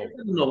 וואו.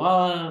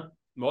 נורא...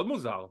 מאוד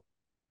מוזר.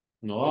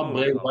 נורא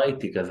ברי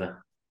ווייטי כזה.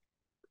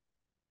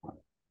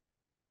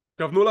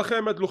 כוונו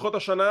לכם את לוחות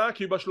השנה,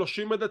 כי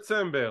ב-30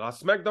 בדצמבר,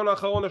 הסמקדאון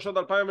האחרון לשנת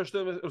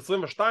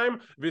 2022,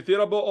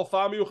 ותהיה בו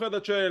הופעה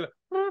מיוחדת של...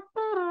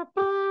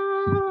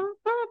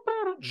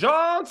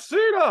 ג'ון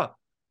סינה!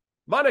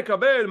 מה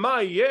נקבל?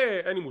 מה יהיה?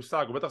 אין לי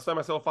מושג, הוא בטח סתם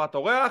יעשה הופעת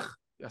אורח,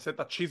 יעשה את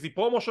הצ'יזי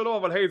פרומו שלו,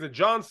 אבל היי, זה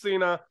ג'ון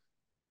סינה,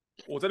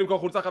 הוא רוצה למכור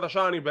חולצה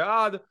חדשה, אני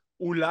בעד,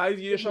 אולי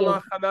יהיה שם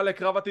הכנה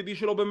לקרב עתידי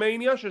שלו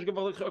במאניה, שיש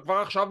כבר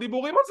עכשיו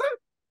דיבורים על זה?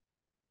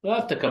 לא,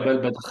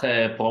 תקבל בטח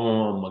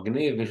פרומו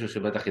מגניב, מישהו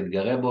שבטח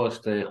יתגרה בו,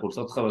 שתי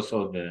חולצות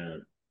חדשות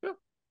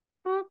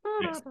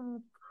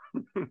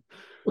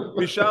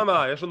משם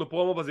יש לנו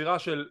פרומו בזירה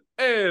של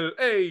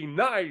LA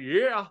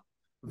Night,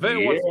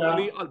 והוא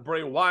עצמני על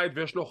ברי ווייט,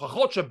 ויש לו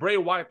הוכחות שברי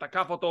ווייט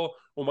תקף אותו,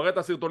 הוא מראה את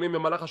הסרטונים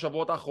במהלך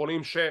השבועות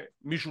האחרונים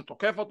שמישהו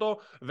תוקף אותו,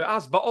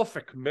 ואז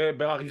באופק,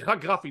 בעריכה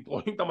גרפית,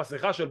 רואים את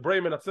המסכה של ברי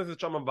מנצצת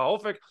שם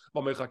באופק,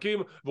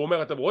 במרחקים, והוא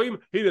אומר, אתם רואים?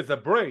 הנה זה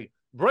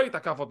ברי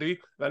תקף אותי,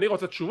 ואני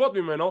רוצה תשובות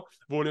ממנו,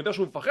 והוא יודע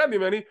שהוא מפחד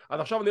ממני, אז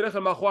עכשיו אני אלך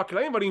מאחורי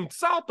הקלעים, ואני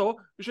אמצא אותו,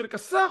 בשביל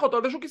לכסח אותו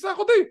על זה שהוא כיסח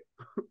אותי.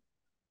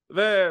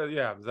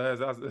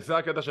 זה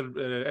הקטע של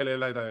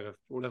LA Night הערב,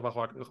 הוא הולך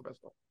מאחורי הקלעים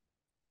לחפש אותו.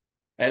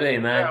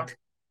 LA Night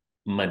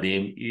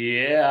מדהים,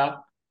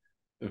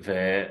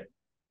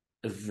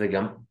 וזה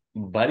גם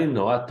בא לי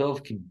נורא טוב,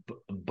 כי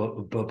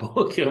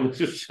בבוקר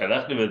מישהו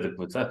שלח לי באיזה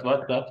קבוצת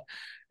וואטסאפ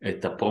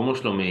את הפרומו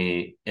שלו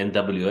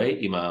מ-NWA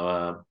עם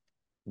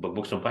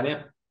הבקבוק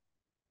שמפניה.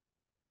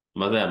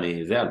 מה זה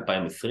היה? זה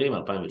 2020,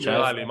 2019?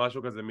 נראה לי,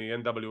 משהו כזה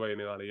מ-NWA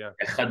נראה לי,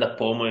 אחד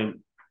הפרומוים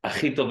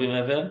הכי טובים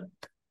ever,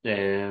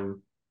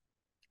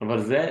 אבל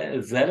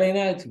זה LA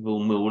Night,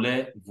 והוא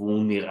מעולה,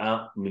 והוא נראה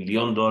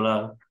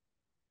 $1,000,000,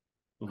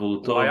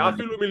 והוא טוב. הוא היה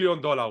אפילו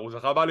 $1,000,000, הוא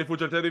זכה באליפות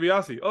של טדי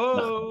ביאסי.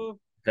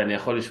 ואני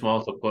יכול לשמוע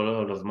אותו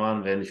כל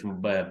הזמן, ואין לי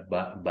שום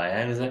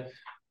בעיה עם זה.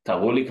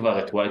 תראו לי כבר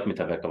את ווייט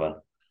מתאבק אבל.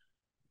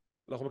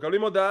 אנחנו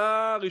מקבלים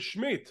הודעה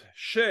רשמית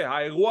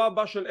שהאירוע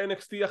הבא של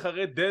NXT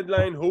אחרי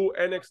דדליין הוא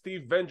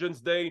NXT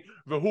Vengeance Day,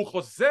 והוא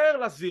חוזר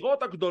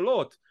לזירות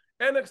הגדולות.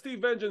 NXT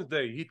Vengeance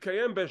Day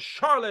התקיים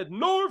בשרלט,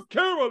 נורת'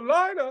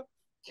 קרוליינה,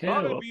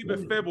 ב-4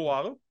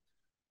 בפברואר,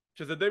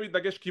 שזה די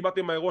מתנגש כמעט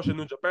עם האירוע של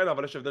ניו ג'פן,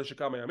 אבל יש הבדל של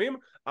כמה ימים,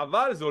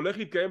 אבל זה הולך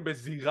להתקיים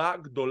בזירה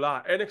גדולה.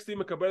 NXT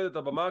מקבלת את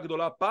הבמה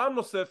הגדולה פעם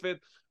נוספת,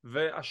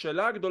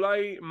 והשאלה הגדולה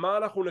היא מה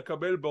אנחנו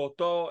נקבל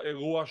באותו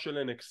אירוע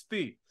של NXT.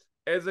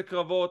 איזה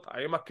קרבות,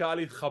 האם הקהל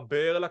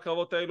יתחבר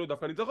לקרבות האלו,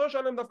 דווקא אני זוכר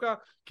שהיה להם דווקא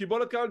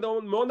קיבולת קהל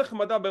מאוד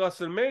נחמדה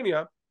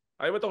ברסלמניה,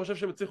 האם אתה חושב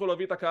שהם הצליחו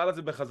להביא את הקהל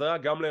הזה בחזרה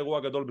גם לאירוע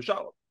גדול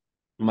בשרלט?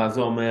 מה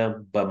זה אומר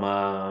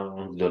במה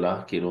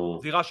גדולה? כאילו...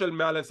 זירה של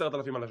מעל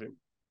 10,000 אנשים.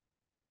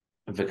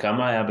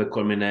 וכמה היה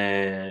בכל מיני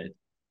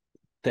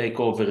טייק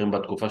אוברים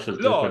בתקופה של לא,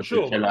 טריפל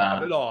שוב, של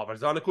לא, אבל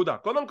זו הנקודה.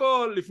 קודם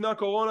כל, לפני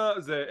הקורונה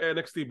זה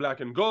NXT Black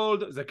and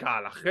Gold, זה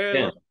קהל אחר,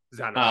 כן.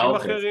 זה אנשים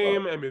אוקיי,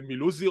 אחרים, סבבה. הם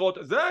מילאו זירות,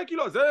 זה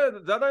כאילו,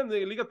 זה עדיין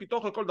ליגת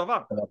פיתוח לכל דבר.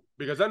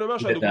 בגלל זה אני אומר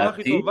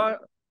לדעתי,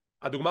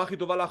 הדוגמה הכי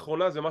טובה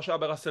לאחרונה זה מה שהיה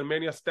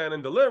ברסלמניה Stand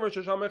and Deliver,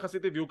 ששם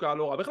יחסית הביאו קהל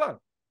לא רע בכלל.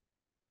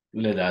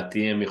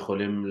 לדעתי הם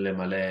יכולים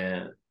למלא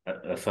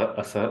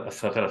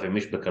 10,000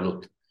 איש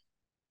בקלות.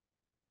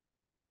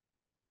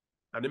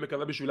 אני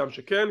מקווה בשבילם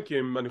שכן, כי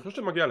אני חושב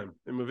שמגיע להם,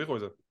 הם הרוויחו את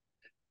זה.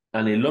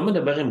 אני לא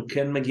מדבר אם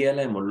כן מגיע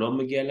להם או לא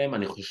מגיע להם,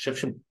 אני חושב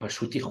שהם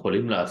פשוט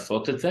יכולים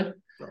לעשות את זה,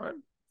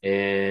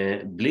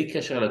 בלי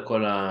קשר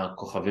לכל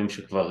הכוכבים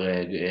שכבר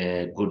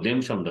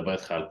גודלים שם, מדבר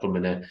איתך על כל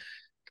מיני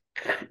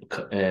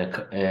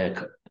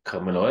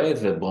קרמלו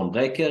אייז וברון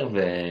ברייקר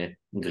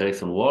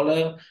וגרייסון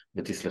וולר,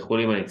 ותסלחו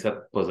לי אם אני קצת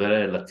פוזל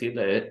לציד,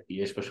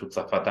 יש פשוט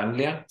צרפת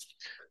אנגליה,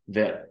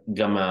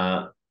 וגם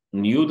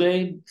הניו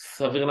דיי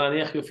סביר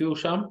להניח יופיעו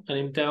שם,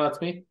 אני מתאר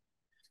לעצמי.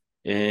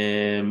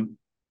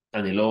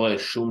 אני לא רואה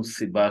שום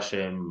סיבה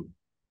שהם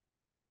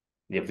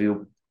יביאו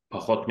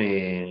פחות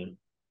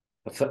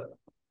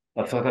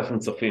מ10,000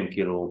 צופים,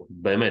 כאילו,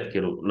 באמת,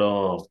 כאילו,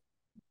 לא...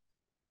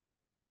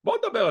 בוא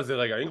נדבר על זה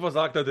רגע, אם כבר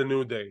זרקת את The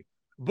New Day.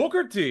 בוקר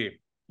טי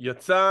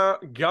יצא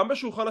גם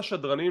בשולחן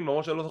השדרנים,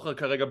 למרות שאני לא זוכר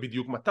כרגע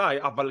בדיוק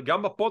מתי, אבל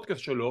גם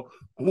בפודקאסט שלו,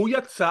 הוא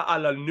יצא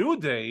על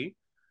ה-New Day,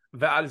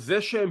 ועל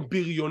זה שהם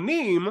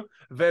בריונים,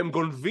 והם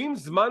גונבים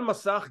זמן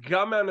מסך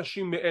גם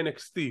מאנשים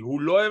מ-NXT.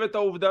 הוא לא אוהב את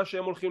העובדה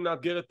שהם הולכים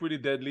לאתגר את פריטי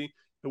דדלי,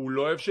 הוא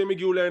לא אוהב שהם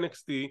הגיעו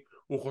ל-NXT,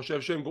 הוא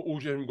חושב שהם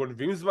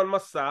גונבים זמן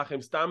מסך,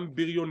 הם סתם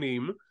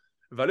בריונים,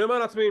 ואני אומר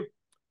לעצמי,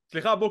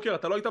 סליחה בוקר,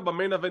 אתה לא היית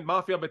במיין אבנט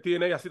מאפיה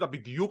ב-TNA, עשית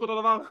בדיוק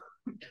אותו דבר?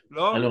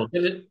 לא?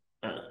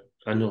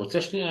 אני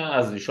רוצה שנייה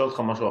אז לשאול אותך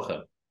משהו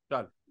אחר.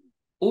 שאל.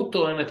 הוא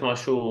טוען את מה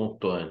שהוא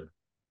טוען.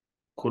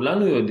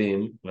 כולנו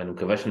יודעים, ואני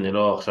מקווה שאני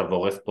לא עכשיו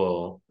הורס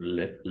פה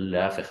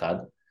לאף אחד,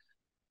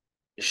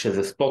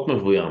 שזה ספורט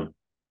מבוים.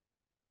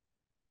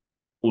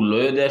 הוא לא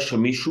יודע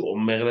שמישהו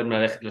אומר להם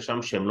ללכת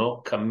לשם, שהם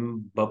לא קמים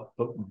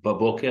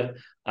בבוקר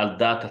על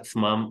דעת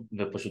עצמם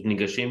ופשוט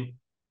ניגשים.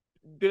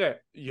 תראה,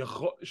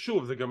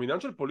 שוב, זה גם עניין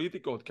של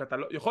פוליטיקות, כי אתה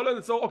לא, יכול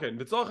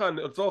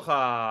לצורך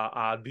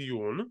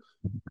הדיון,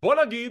 בוא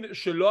נגיד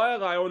שלא היה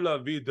רעיון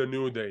להביא את The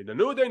New Day. The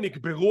New Day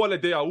נקברו על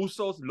ידי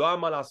האוסוס, לא היה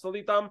מה לעשות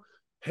איתם,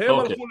 הם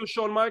הלכו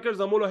לשון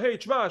מייקלס, אמרו לו, היי,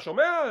 תשמע,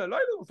 שומע, לא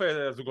היינו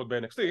רופא זוגות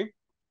ב-NXT,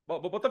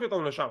 בוא תביא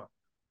אותנו לשם.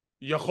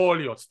 יכול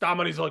להיות,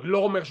 סתם אני זורק, לא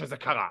אומר שזה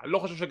קרה, לא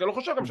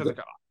חושב גם שזה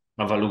קרה.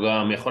 אבל הוא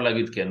גם יכול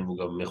להגיד כן, והוא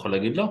גם יכול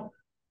להגיד לא.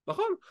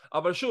 נכון,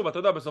 אבל שוב, אתה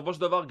יודע, בסופו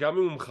של דבר, גם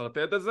אם הוא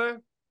מחרטט את זה,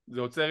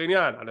 זה יוצר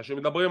עניין, אנשים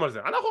מדברים על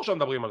זה, אנחנו עכשיו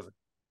מדברים על זה.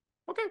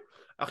 אוקיי,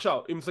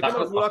 עכשיו, אם מסתכלים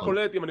על התמונה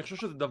הכוללת, אם אני חושב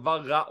שזה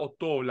דבר רע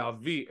אותו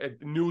להביא את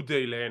ניו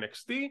דיי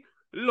ל-NXT,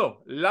 לא.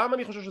 למה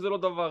אני חושב שזה לא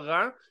דבר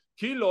רע?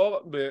 כי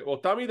לא,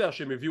 באותה מידה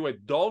שהם הביאו את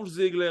דולף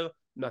זיגלר,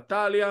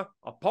 נטליה,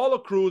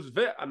 אפולו קרוז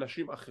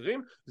ואנשים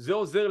אחרים, זה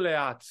עוזר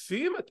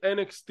להעצים את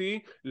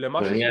NXT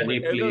למשהו שהוא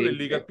מעבר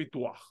לליגת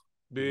פיתוח.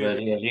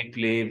 וריה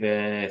ריפלי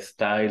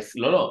וסטיילס,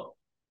 לא,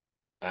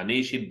 אני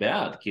אישית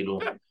בעד, כאילו,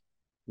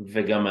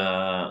 וגם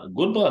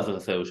הגוד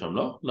בראזרס היו שם,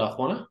 לא?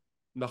 לאחרונה?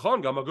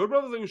 נכון, גם הגוד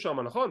בראזרס היו שם,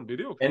 נכון,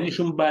 בדיוק. אין לי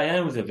שום בעיה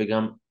עם זה,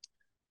 וגם,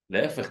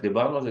 להפך,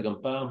 דיברנו על זה גם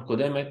פעם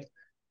קודמת,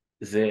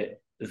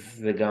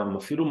 זה גם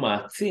אפילו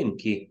מעצים,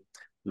 כי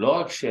לא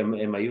רק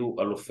שהם היו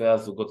אלופי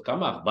הזוגות,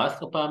 כמה?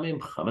 14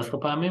 פעמים?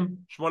 15 פעמים?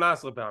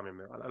 18 פעמים.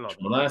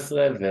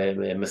 18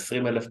 והם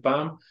 20,000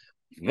 פעם,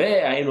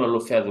 והיינו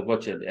אלופי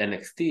הזוגות של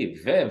NXT,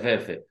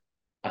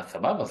 אז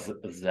סבבה,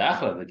 זה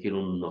אחלה, זה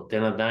כאילו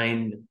נותן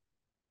עדיין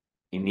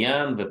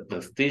עניין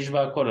ופרסטיג'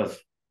 והכל,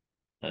 אז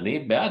אני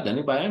בעד,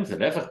 אני בעיה עם זה,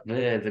 להפך,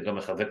 וזה גם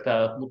מחזק את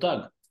המותג.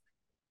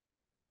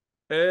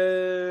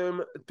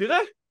 תראה,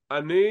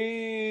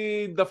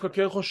 אני דווקא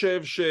כן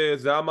חושב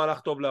שזה היה מהלך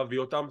טוב להביא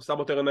אותם, שם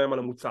יותר עיניים על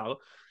המוצר.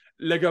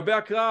 לגבי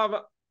הקרב,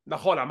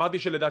 נכון, אמרתי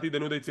שלדעתי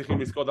דניו די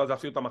צריכים לזכות ואז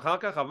להפסיד אותם אחר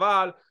כך,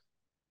 אבל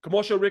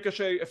כמו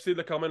שריקשי הפסיד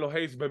לקרמלו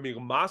הייס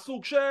במרמה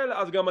סוג של,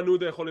 אז גם הניו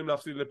די יכולים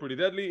להפסיד לפריטי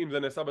דדלי, אם זה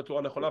נעשה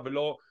בצורה נכונה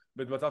ולא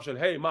במצב של,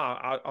 היי, מה,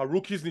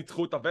 הרוקיז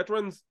ניצחו את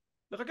הווטרנס?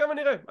 נחכה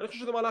ונראה, אני חושב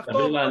שזה מהלך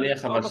טוב, אני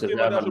אבל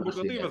שזה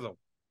אבל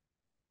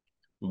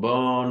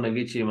בוא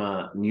נגיד שאם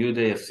הניו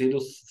דיי יפסידו,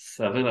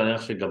 סביר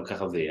להניח שגם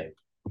ככה זה יהיה.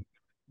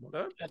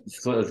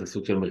 זה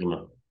סוג של מרימה.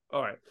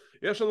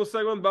 יש לנו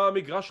סגמנט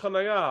במגרש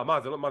חנייה,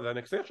 מה זה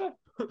NXT עכשיו?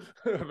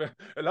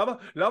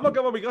 למה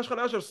גם המגרש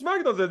חנייה של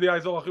סמקדאון זה נהיה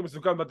האזור הכי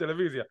מסוכן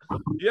בטלוויזיה?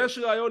 יש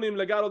ראיון עם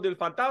לגאלו דיל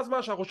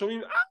פנטזמה שאנחנו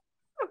שומעים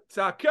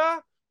צעקה,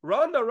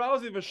 רונדה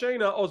ראוזי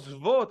ושיינה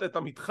עוזבות את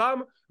המתחם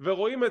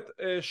ורואים את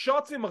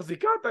שוצי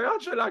מחזיקה את היד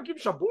שלה להקים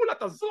שבולה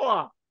את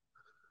הזוהה.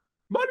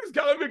 מה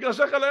נזכר עם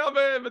מגרשי חנייה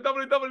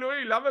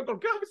ב-WWE? למה הם כל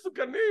כך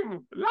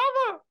מסוכנים?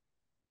 למה?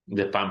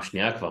 זה פעם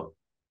שנייה כבר.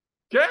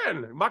 כן,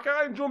 מה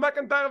קרה עם ג'ו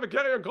מקנטייר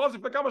וקריון קרוס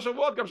לפני כמה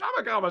שבועות? גם שם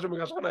קרה משהו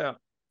במגרש חנייה.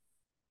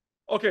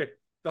 אוקיי,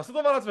 תעשו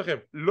טובה לעצמכם.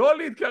 לא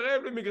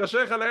להתקרב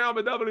למגרשי חנייה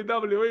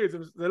ב-WWE,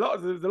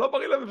 זה לא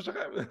בריא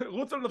לנפשכם.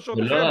 רוצו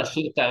לנפשותכם. ולא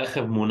להשאיר את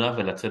הרכב מונע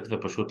ולצאת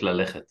ופשוט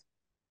ללכת.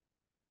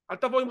 אל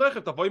תבוא עם רכב,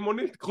 תבוא עם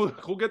מונית,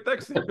 קחו גט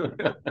טקסי,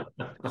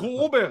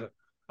 קחו אובר,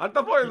 אל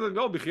תבוא עם זה,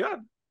 לא, בחייאת.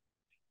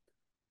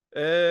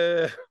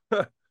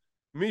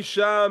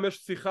 משם יש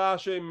שיחה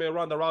עם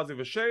רונדה ראוזי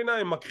ושיינה,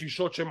 הם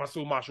מכחישות שהם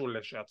עשו משהו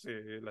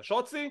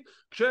לשוצי,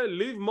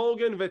 כשליב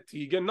מורגן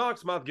וטיגן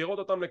נוקס מאתגרות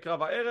אותם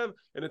לקרב הערב,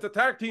 and it's a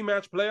tag team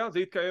match player, זה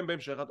יתקיים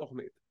בהמשך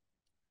התוכנית.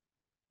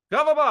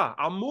 קרב הבא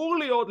אמור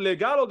להיות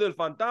לגאלו דל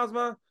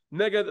פנטזמה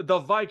נגד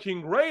The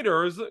Viking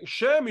Raiders,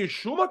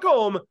 שמשום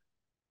מקום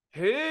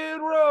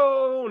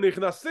הירו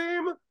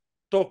נכנסים,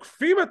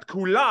 תוקפים את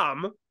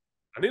כולם,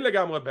 אני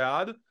לגמרי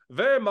בעד,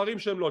 ומראים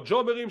שהם לא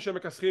ג'וברים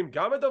שמכסחים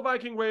גם את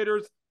הווייקינג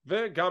ריידרס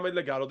וגם את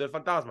לגאלו דל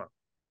פנטזמה.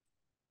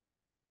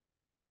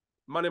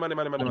 מני.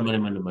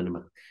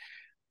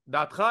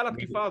 דעתך על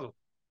התקיפה הזאת?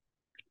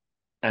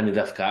 אני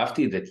דווקא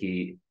אהבתי את זה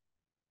כי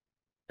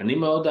אני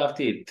מאוד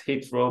אהבתי את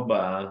היטרו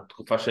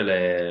בתקופה של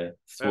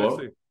סוור.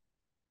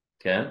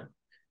 כן.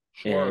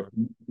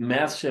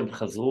 מאז שהם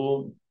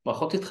חזרו,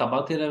 פחות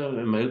התחברתי אליהם,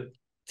 הם היו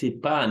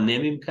טיפה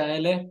אנמים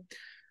כאלה,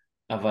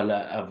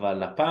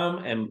 אבל הפעם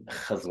הם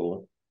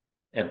חזרו,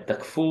 הם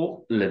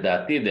תקפו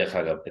לדעתי דרך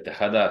אגב את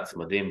אחד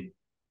הצמדים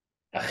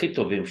הכי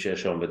טובים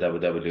שיש היום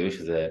ב-WWE,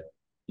 שזה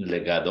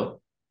לגאדו.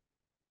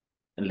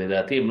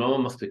 לדעתי הם לא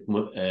מספיק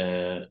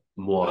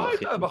מוערכים. לא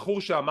היית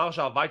הבחור שאמר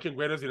שהווייקינג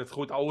ריידרס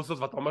ינצחו את האוסוס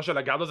ואתה אומר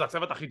שלגאדו זה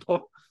הצוות הכי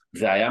טוב?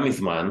 זה היה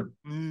מזמן,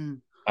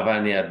 אבל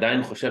אני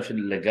עדיין חושב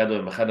שלגאדו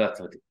הם אחד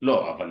הצמדים.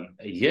 לא, אבל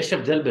יש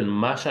הבדל בין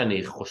מה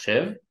שאני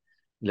חושב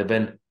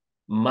לבין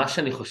מה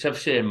שאני חושב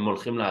שהם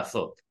הולכים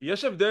לעשות.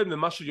 יש הבדל בין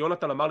מה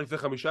שיונתן אמר לפני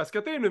 5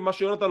 הסקטים לבין מה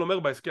שיונתן אומר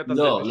בהסקט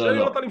הזה. לא.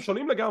 שיונתנים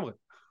שונים לגמרי.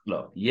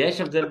 לא,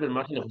 יש הבדל בין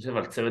מה שאני חושב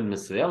על צוות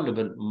מסוים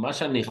לבין מה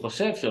שאני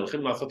חושב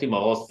שהולכים לעשות עם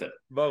הרוסטר.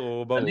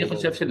 ברור. אני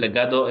חושב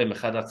שלגאדו הם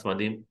אחד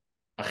הצמדים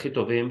הכי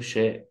טובים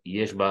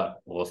שיש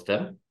ברוסטר.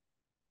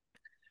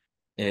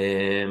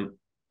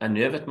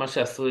 אני אוהב את מה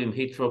שעשו עם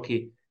היטרו,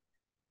 כי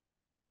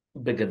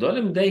בגדול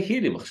הם די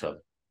הילים עכשיו.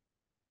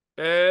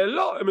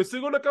 לא, הם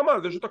השיגו נקמה,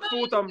 זה שתקפו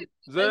אותם.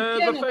 זה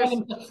כן, אבל פייס.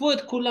 הם תקפו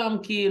את כולם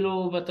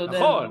כאילו, ואתה יודע...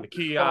 נכון,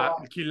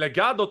 כי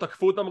לגאדו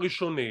תקפו אותם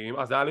ראשונים,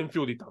 אז היה להם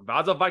פיוד איתם,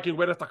 ואז הווייקינג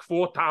ריידרס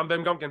תקפו אותם,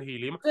 והם גם כן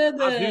הילים,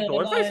 אז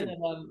היטרו הם פייסים.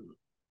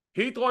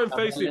 היטרו הם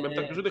פייסים, הם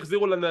פשוט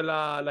החזירו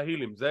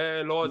להילים,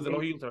 זה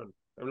לא היטרן,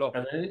 הם לא.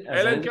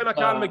 אלא אם כן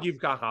הקהל מגיב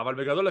ככה, אבל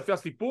בגדול לפי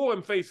הסיפור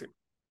הם פייסים.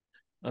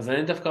 אז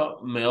אני דווקא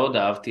מאוד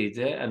אהבתי את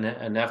זה,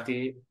 אני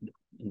אהבתי,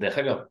 דרך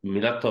אגב,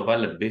 מילה טובה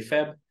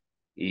לביפן,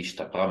 היא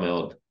השתפרה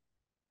מאוד.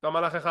 אתה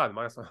מלאך אחד,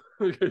 מה יעשה?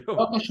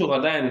 לא קשור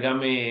עדיין,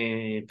 גם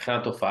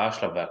מבחינת הופעה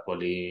שלה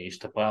והכל, היא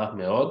השתפרה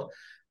מאוד.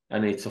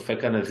 אני צופה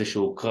כאן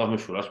איזשהו קרב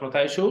משולש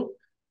מתישהו,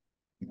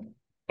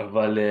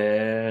 אבל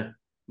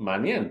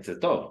מעניין,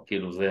 זה טוב,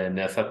 כאילו זה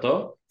נעשה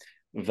טוב,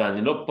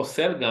 ואני לא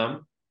פוסל גם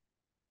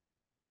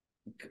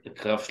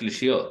קרב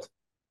שלישיות,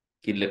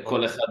 כי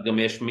לכל אחד גם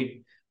יש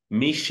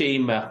מישהי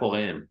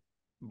מאחוריהם.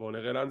 בואו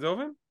נראה לאן זה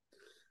עובר.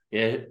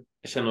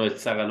 יש לנו את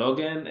שרה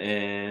לוגן,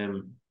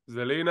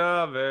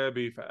 זלינה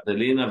וביפן.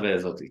 זלינה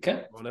וזאתי,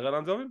 כן. בואו נראה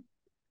לאן זה עובר.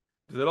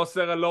 זה לא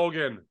שרה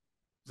לוגן,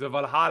 זה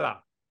ולהלה.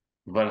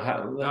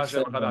 זה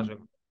השם החדש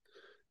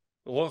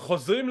שלו.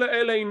 חוזרים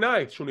ל-LA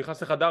נייט, שהוא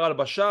נכנס לחדר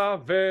הלבשה,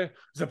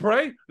 וזה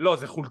בריי? לא,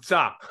 זה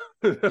חולצה.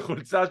 זה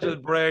חולצה של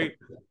בריי.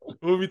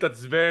 הוא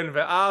מתעצבן,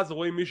 ואז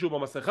רואים מישהו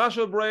במסכה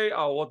של בריי,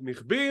 האורות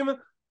נכבים,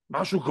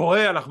 משהו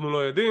קורה, אנחנו לא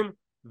יודעים,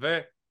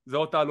 וזו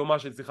עוד תעלומה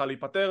שצריכה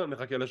להיפטר,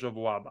 נחכה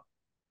לשבוע הבא.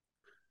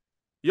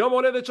 יום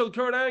הולדת של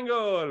קורט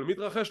אנגל,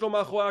 מתרחש לו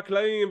מאחורי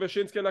הקלעים,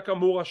 ושינסקי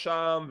נקמורה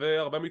שם,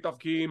 והרבה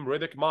מתאבקים,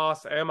 רדק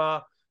מאס, אמה,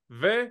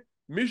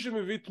 ומי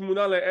שמביא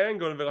תמונה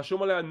לאנגל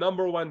ורשום עליה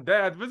number one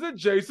dad, וזה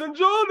ג'ייסון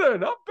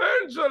ג'ורדן,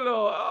 הבן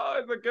שלו.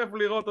 איזה כיף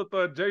לראות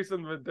אותו, את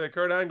ג'ייסון ואת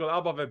קורט אנגל,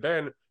 אבא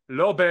ובן,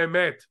 לא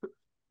באמת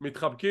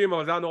מתחבקים,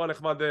 אבל זה היה נורא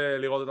נחמד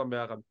לראות אותם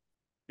ביחד.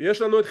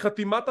 יש לנו את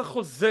חתימת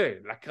החוזה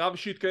לקרב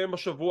שהתקיים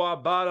בשבוע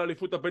הבא על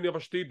האליפות הבין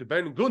יבשתית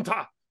בין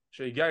גונטה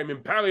שהגיע עם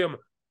אימפריום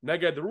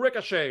נגד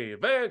ריקושי,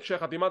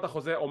 וכשחתימת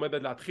החוזה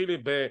עומדת להתחיל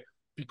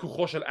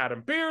בפיקוחו של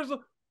אדם פירס,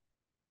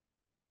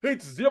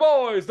 It's the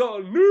boys, the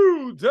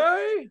new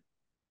day.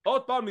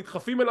 עוד פעם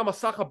נדחפים אל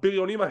המסך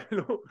הבריונים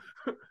האלו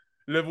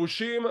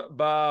לבושים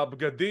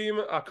בבגדים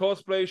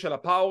הקוספליי של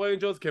הפאור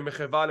ריינג'רס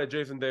כמחווה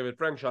לג'ייסון דיוויד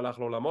פרנק שהלך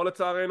לעולמו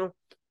לצערנו,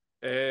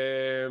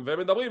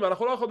 ומדברים,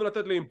 אנחנו לא יכולים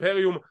לתת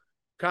לאימפריום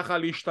ככה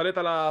להשתלט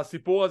על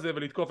הסיפור הזה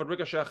ולתקוף את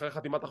ריקושי אחרי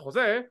חתימת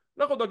החוזה,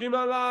 אנחנו דואגים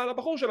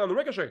לבחור שלנו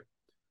ריקושי.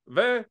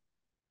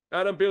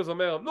 ואדם פירס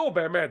אומר, נו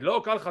באמת,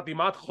 לא כל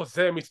חתימת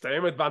חוזה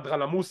מסתיימת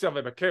באנדרלמוסיה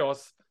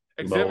ובכאוס.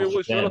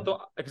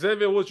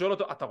 אקזייביר ווד שואל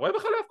אותו, אתה רואה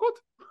בכלל להפקות?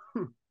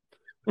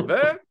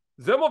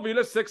 וזה מוביל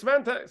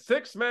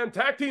ל-6-man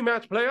tag team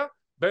match player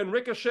בין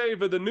ריקושי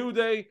ו-The New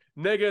Day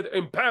נגד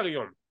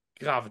אימפריום.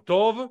 קרב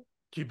טוב,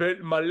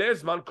 קיבל מלא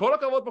זמן, כל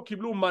הקרבות פה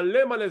קיבלו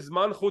מלא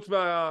זמן חוץ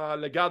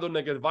מהלגאדו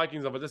נגד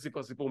וייקינגס, אבל זה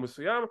סיפור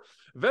מסוים.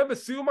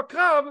 ובסיום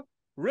הקרב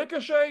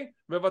ריקושי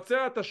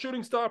מבצע את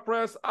השוטינג סטאר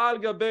פרס על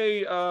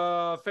גבי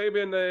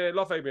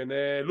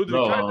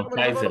לודוויג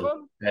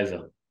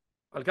קייזר.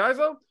 על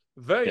קייזר?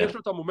 ויש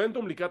לו את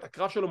המומנטום לקראת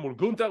הקרב שלו מול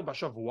גונטר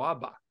בשבוע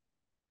הבא.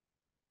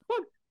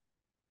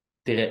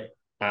 תראה,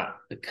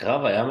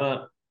 הקרב היה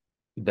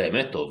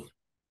באמת טוב,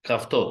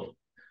 קרב טוב,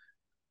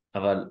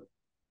 אבל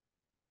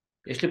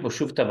יש לי פה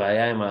שוב את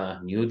הבעיה עם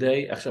ה-New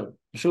Day. עכשיו,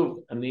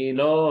 שוב, אני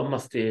לא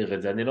מסתיר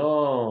את זה, אני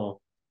לא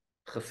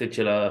חסיד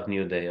של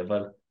ה-New Day,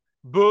 אבל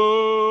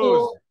בוז!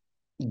 פה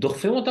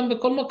דוחפים אותם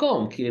בכל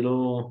מקום,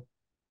 כאילו...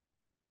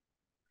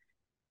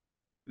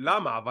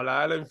 למה? אבל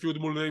היה להם פיוד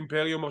מול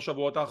אימפריום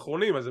בשבועות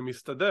האחרונים, אז זה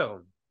מסתדר.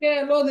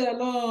 כן, לא יודע,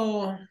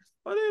 לא...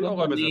 אני לא לא יודע,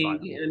 רואה בזה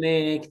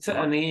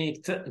בעיה. אני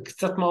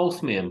קצת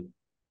מאוס מהם.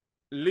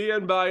 לי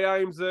אין בעיה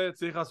עם זה,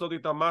 צריך לעשות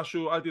איתם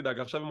משהו, אל תדאג,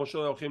 עכשיו הם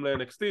הולכים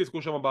ל-NXT,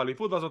 יזכו שם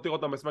באליפות, ואז תראו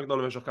אותם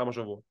בסמקדאון למשך כמה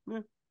שבועות.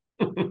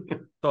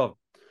 טוב.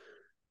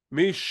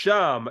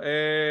 משם,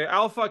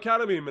 אלפא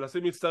אקדמי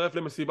מנסים להצטרף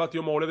למסיבת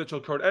יום ההולדת של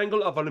קורט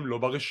אנגל, אבל הם לא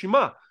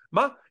ברשימה.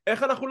 מה?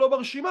 איך אנחנו לא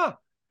ברשימה?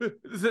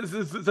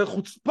 זה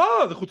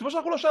חוצפה, זה חוצפה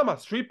שאנחנו לא שמה.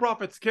 סטריט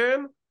פרופטס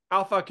כן,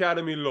 אלפא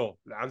אקדמי לא.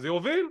 לאן זה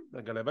יוביל?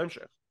 נגלה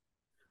בהמשך.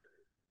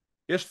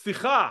 יש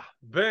שיחה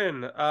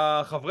בין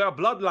חברי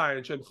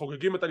הבלאדליין שהם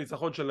חוגגים את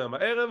הניצחון שלהם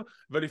הערב,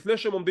 ולפני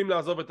שהם עומדים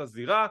לעזוב את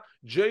הזירה,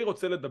 ג'יי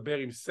רוצה לדבר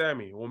עם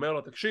סמי. הוא אומר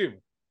לו, תקשיב,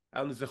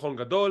 היה ניצחון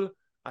גדול,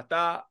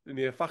 אתה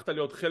הפכת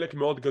להיות חלק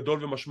מאוד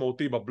גדול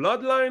ומשמעותי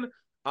בבלאדליין,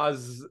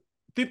 אז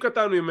טיפ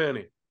קטן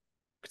ממני,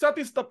 קצת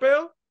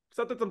תסתפר,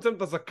 קצת תצמצם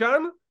את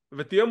הזקן,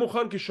 ותהיה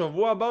מוכן כי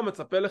שבוע הבא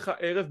מצפה לך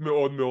ערב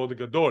מאוד מאוד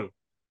גדול.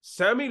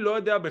 סמי לא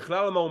יודע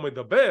בכלל על מה הוא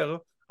מדבר,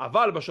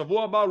 אבל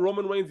בשבוע הבא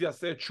רומן ריינס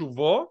יעשה את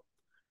שובו,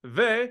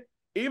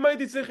 ואם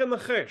הייתי צריך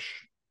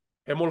לנחש,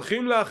 הם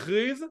הולכים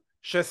להכריז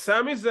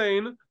שסמי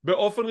זיין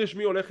באופן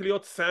רשמי הולך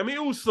להיות סמי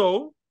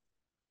אוסו,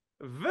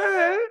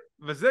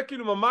 וזה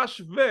כאילו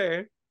ממש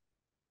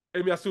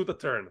הם יעשו את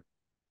הטרן.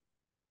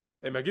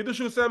 הם יגידו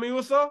שהוא סמי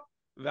אוסו,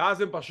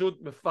 ואז הם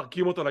פשוט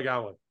מפרקים אותו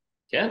לגמרי.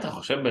 כן, אתה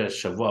חושב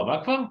בשבוע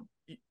הבא כבר?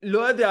 לא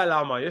יודע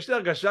למה, יש לי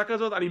הרגשה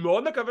כזאת, אני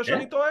מאוד מקווה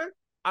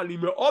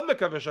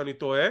שאני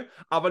טועה,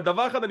 אבל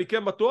דבר אחד אני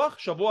כן בטוח,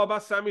 שבוע הבא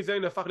סמי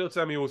זיין הפך להיות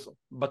סמי אוסו,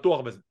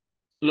 בטוח בזה.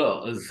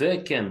 לא, זה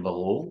כן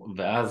ברור,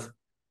 ואז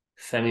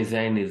סמי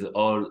זיין is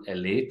all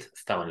elite,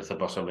 סתם אני עושה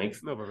פה עכשיו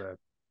מיקס. לא באמת.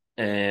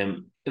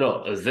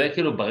 לא, זה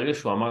כאילו ברגע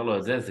שהוא אמר לו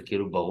את זה, זה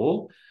כאילו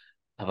ברור,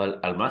 אבל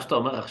על מה שאתה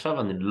אומר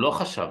עכשיו אני לא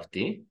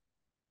חשבתי,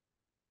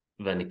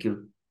 ואני כאילו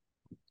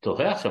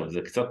תוהה עכשיו,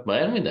 זה קצת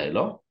מהר מדי,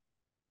 לא?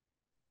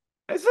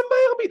 איזה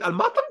מהר מדי? על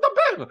מה אתה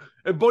מדבר?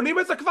 הם בונים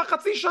את זה כבר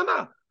חצי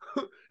שנה.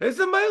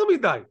 איזה מהר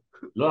מדי?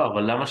 לא,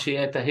 אבל למה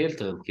שיהיה את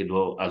ההילטרן?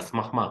 כאילו, על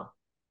סמך מה?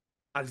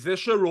 על זה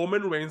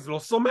שרומן ריינס לא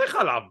סומך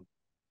עליו.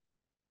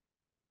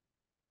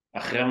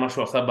 אחרי מה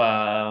שהוא עשה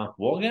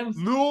בורגיימס?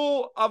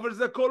 נו, אבל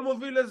זה הכל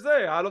מוביל לזה.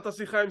 היה לו את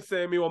השיחה עם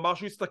סמי, הוא אמר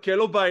שהוא הסתכל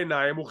לו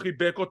בעיניים, הוא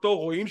חיבק אותו,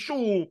 רואים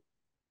שהוא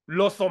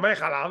לא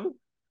סומך עליו,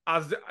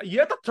 אז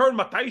יהיה את הטרן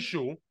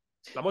מתישהו,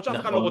 למרות שאף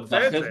אחד לא נכון, רוצה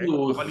את ואחרי זה, זה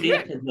הוא אבל יהיה.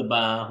 הוכיח את זה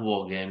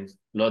בורגיימס.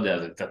 לא יודע,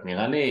 זה קצת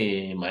נראה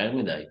לי מהר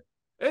מדי.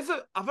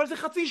 אבל זה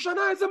חצי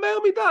שנה, איזה מהר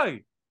מדי.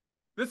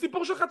 זה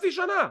סיפור של חצי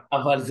שנה.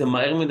 אבל זה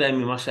מהר מדי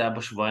ממה שהיה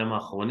בשבועיים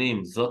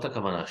האחרונים, זאת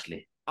הכוונה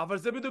שלי. אבל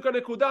זה בדיוק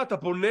הנקודה, אתה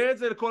בונה את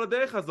זה לכל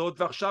הדרך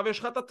הזאת, ועכשיו יש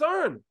לך את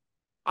הטרן.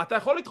 אתה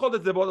יכול לדחות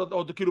את זה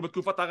עוד כאילו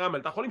בתקופת הרמל,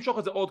 אתה יכול למשוך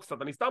את זה עוד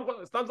קצת. אני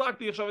סתם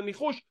זרקתי עכשיו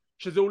ניחוש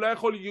שזה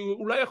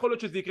אולי יכול להיות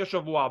שזה יקרה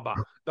שבוע הבא.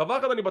 דבר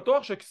אחד אני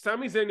בטוח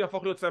שסמי זיין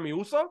יהפוך להיות סמי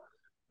אוסו,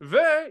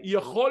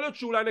 ויכול להיות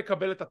שאולי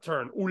נקבל את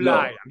הטרן, אולי,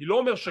 לא. אני לא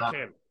אומר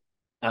שכן.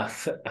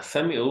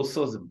 הסמי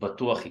אוסו זה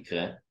בטוח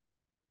יקרה,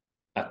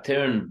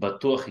 הטרן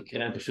בטוח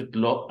יקרה, אני פשוט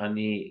לא,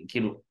 אני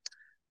כאילו,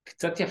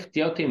 קצת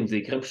יפתיע אותי אם זה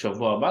יקרה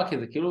בשבוע הבא, כי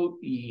זה כאילו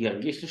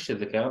ירגיש לי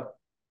שזה קרה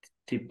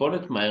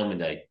טיפולת מהר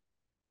מדי.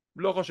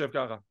 לא חושב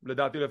ככה,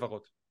 לדעתי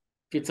לפחות.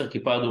 קיצר,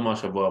 כיפה אדומה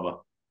שבוע הבא.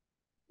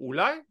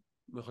 אולי?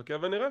 נחכה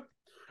ונראה.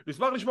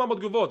 נשמח לשמוע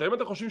בתגובות, האם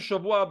אתם חושבים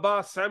שבוע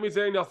הבא סמי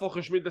זיין יהפוך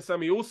רשמית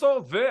לסמי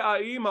אוסו,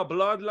 והאם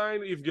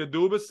הבלאדליין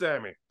יבגדו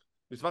בסמי?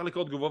 נשמח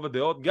לקרוא תגובות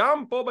ודעות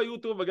גם פה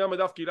ביוטיוב וגם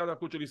בדף קהילת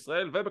ההקות של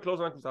ישראל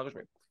ובקלוזליין קבוצה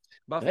רשמית.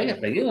 רגע,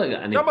 תגיד רגע,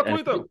 גם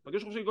בטוויטר,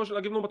 תגיש חופשי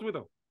להגיב לנו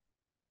בטוויטר.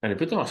 אני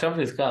פתאום עכשיו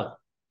נזכר,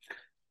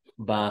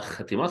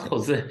 בחתימת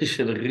חוזה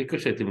של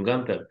ריקושט עם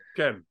גנטר,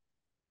 כן.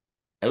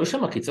 היו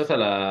שם עקיצות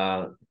על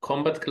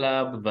הקומבט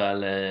קלאב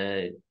ועל...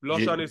 לא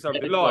שאני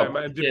שמתי, לא,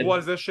 הם דיברו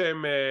על זה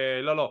שהם,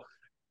 לא,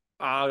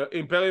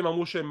 האימפריים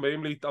אמרו שהם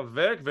באים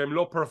להתאבק והם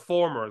לא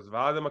פרפורמרס,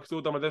 ואז הם עקצו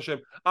אותם על זה שהם,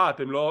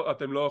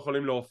 אתם לא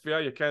יכולים להופיע,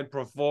 you can't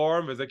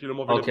perform, וזה כאילו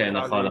מוביל אוקיי,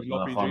 נכון,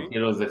 לא נכון, PG.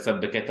 כאילו זה קצת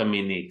בקטע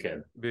מיני, כן.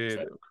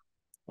 בדיוק.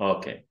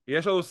 אוקיי.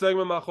 יש לנו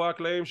סגמנט מאחורי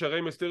הקלעים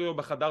שריי מיסטריו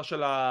בחדר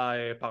של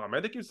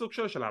הפרמדיקים סוג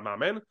של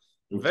המאמן,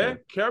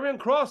 וקריאן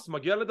קרוס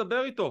מגיע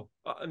לדבר איתו.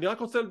 אני רק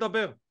רוצה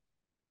לדבר.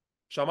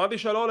 שמעתי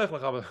שלא הולך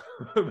לך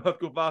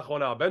בתקופה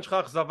האחרונה, הבן שלך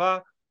אכזבה,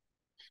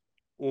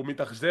 הוא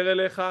מתאכזר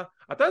אליך.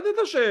 אתה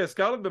יודעת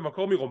שסקרלט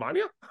במקור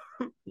מרומניה?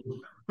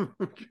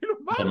 כאילו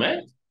מה?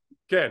 באמת?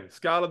 כן,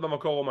 סקרלט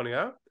במקור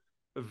רומניה,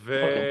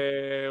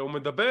 והוא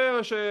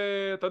מדבר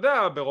שאתה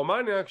יודע,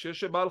 ברומניה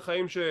כשיש בעל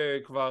חיים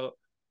שכבר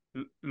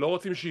לא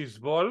רוצים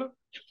שיסבול,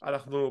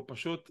 אנחנו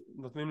פשוט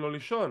נותנים לו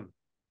לישון.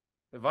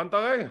 הבנת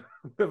הרי?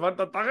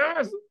 הבנת את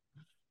הרז?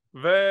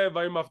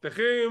 ובאים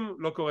מבטחים,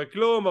 לא קורה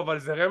כלום, אבל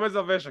זה רמז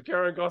עבה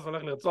שקרן קרוס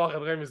הולך לרצוח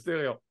את ריי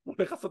מיסטריו. הוא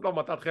הולך לעשות לו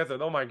מתת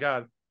חסד,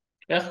 אומייגאד.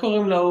 איך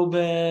קוראים לו הוא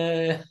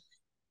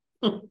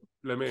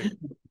למי?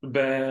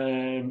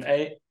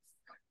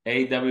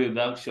 AEW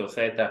דארק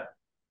שעושה את ה...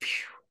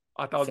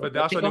 אתה עוד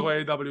בדעה שאני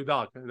רואה AEW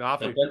דארק, זה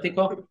אהב לי.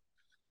 סרפנטיקו?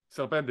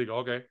 סרפנטיקו,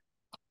 אוקיי.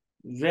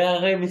 זה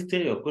הרי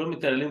מיסטריו, כולם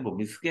מתעללים בו,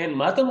 מסכן,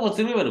 מה אתם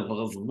רוצים ממנו?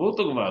 כבר עזבו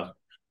אותו כבר.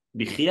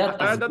 בחייאת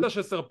אתה עזבו. ידעת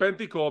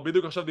שסרפנטיקו,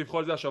 בדיוק עכשיו דיווחו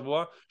על זה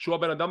השבוע, שהוא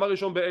הבן אדם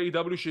הראשון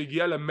ב-AEW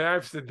שהגיע ל100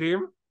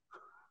 הפסדים?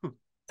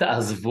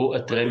 תעזבו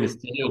את ריי מדהים.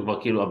 מיסטריו,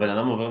 כבר כאילו הבן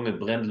אדם עובר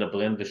מברנד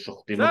לברנד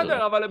ושוחטים אותו.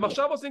 בסדר, אבל הם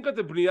עכשיו עושים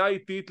כזה בנייה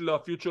איטית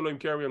לפיוט שלו עם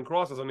קריון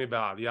קרוס, אז אני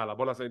בעד, יאללה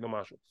בוא נעשה איתו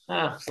משהו.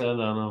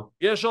 בסדר, נו.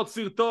 יש עוד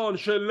סרטון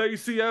של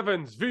לייסי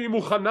אבנס, והיא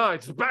מוכנה,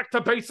 it's back to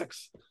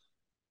basics.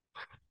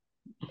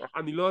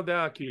 אני לא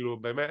יודע, כאילו,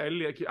 באמת,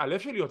 הלב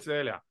שלי יוצא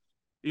אליה.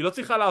 היא לא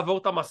צריכה לעבור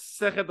את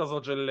המסכת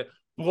הזאת של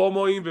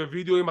פרומואים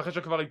ווידאוים אחרי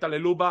שכבר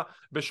התעללו בה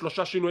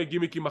בשלושה שינוי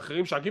גימיקים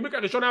אחרים, שהגימיק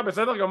הראשון היה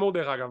בסדר גמור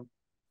דרך אגב.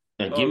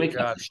 הגימיק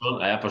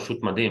הראשון היה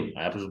פשוט מדהים,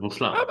 היה פשוט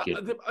מושלם.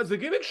 זה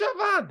גימיק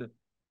שעבד.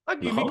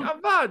 הגימיק נכון.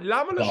 עבד,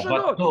 למה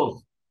לשנות? עבד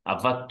טוב,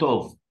 עבד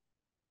טוב.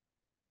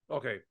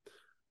 אוקיי.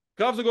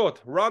 קרב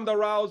זוגות, רונדה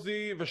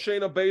ראוזי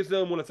ושיינה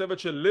בייזלר מול הצוות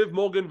של ליב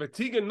מורגן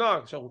וטיגן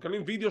נוקס, שאנחנו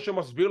מקבלים וידאו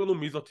שמסביר לנו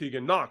מי זו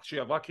טיגן נוקס,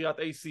 שהיא עברה קריאת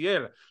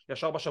ACL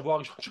ישר בשבוע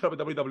הראשון שלה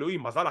ב-WWE,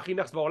 מזל הכי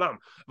נקס בעולם,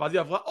 ואז היא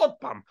עברה עוד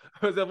פעם,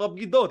 וזה עברה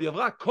בגידות, היא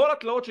עברה כל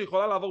התלאות שהיא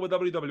יכולה לעבור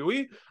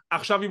ב-WWE,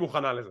 עכשיו היא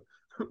מוכנה לזה.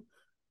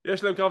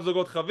 יש להם קרב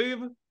זוגות חביב,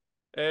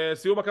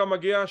 סיום הקרב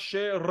מגיע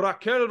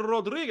שרקל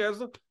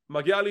רודריגז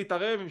מגיעה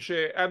להתערב,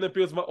 שאדם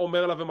פירס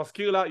אומר לה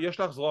ומזכיר לה, יש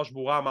לך זרוע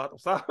שבורה, מה את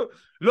עושה?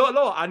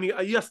 לא,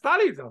 היא עשתה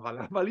לי את זה,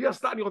 אבל היא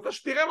עשתה, אני רוצה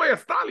שתראה מה היא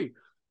עשתה לי.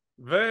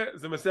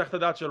 וזה מסיח את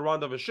הדעת של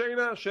רונדה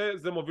ושיינה,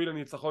 שזה מוביל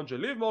לניצחון של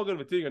ליב מורגן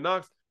וטיגן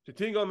נוקס,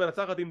 שטיגן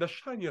מנצחת עם The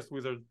Shiniest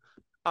Wizard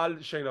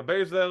על שיינה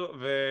בייזלר,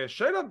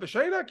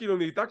 ושיינה כאילו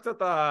נהייתה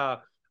קצת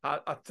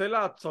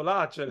הצלע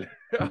הצולעת של,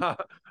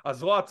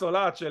 הזרוע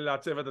הצולעת של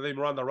הצוות הזה עם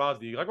רונדה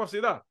ראוזי, היא רק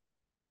מפסידה.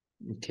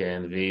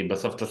 כן, והיא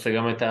בסוף תעשה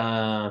גם את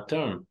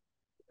הטרן.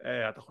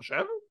 אתה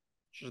חושב?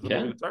 שזה כן.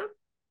 מוביל לטרן?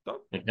 טוב.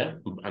 כן,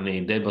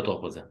 אני די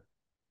בטוח בזה.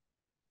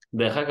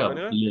 דרך אגב,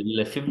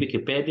 לפי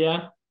ויקיפדיה,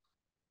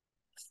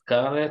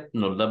 סקרלט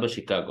נולדה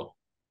בשיקגו.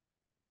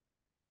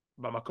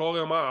 במקור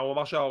הוא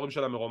אמר שההורים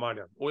שלה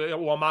מרומניה.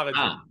 הוא אמר את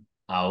זה.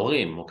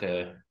 ההורים,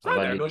 אוקיי.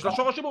 בסדר, יש לה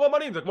שורשים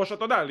רומנים, זה כמו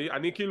שאתה יודע,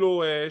 אני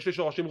כאילו, יש לי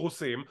שורשים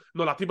רוסים,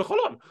 נולדתי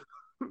בחולון.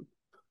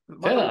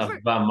 בסדר,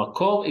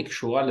 במקור היא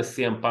קשורה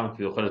לסי.אם פאנק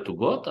והיא אוכלת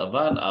עוגות,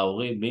 אבל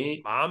ההורים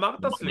מי... מה אמרת?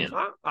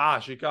 סליחה?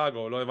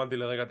 שיקגו, לא הבנתי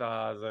לרגע את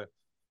זה.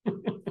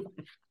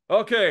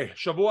 אוקיי,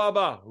 שבוע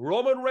הבא,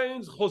 רומן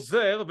ריינס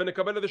חוזר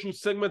ונקבל איזשהו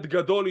סגמנט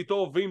גדול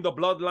איתו ועם The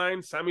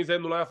Bloodline, סמי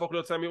זיין אולי יהפוך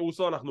להיות סמי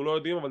אוסו, אנחנו לא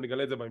יודעים אבל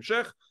נגלה את זה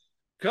בהמשך.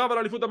 קרב על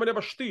אליפות הבין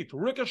יבשתית,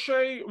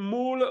 ריקושי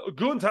מול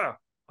גונטה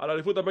על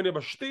אליפות הבין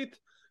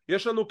יבשתית.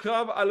 יש לנו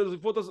קרב על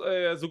אליפות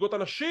זוגות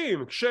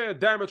הנשים,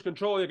 כש-Damage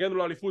Control יגנו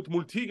לאליפות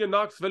מול טיגן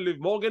נוקס וליב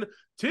מורגן.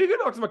 טיגן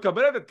נוקס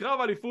מקבלת את קרב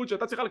האליפות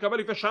שהייתה צריכה לקבל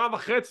לפני שעה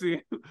וחצי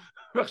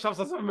ועכשיו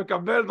סוף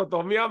מקבלת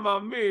אותו, מי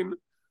המאמין?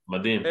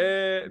 מדהים.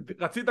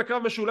 רצית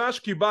קרב משולש,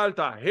 קיבלת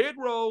היד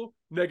רו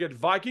נגד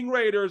וייקינג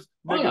ריידרס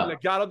נגד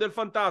לגאלו דל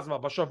פנטזמה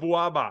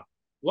בשבוע הבא.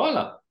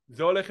 וואלה.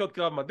 זה הולך להיות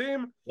קרב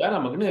מדהים. יאללה,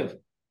 מגניב.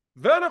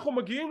 ואנחנו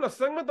מגיעים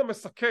לסגמנט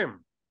המסכם.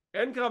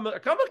 אין קרב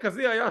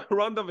מרכזי היה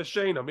רונדה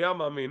ושיינה, מי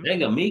המאמין?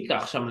 רגע, מי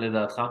ייקח שם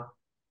לדעתך?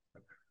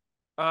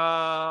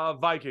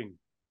 וייקינג.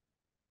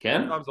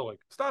 כן?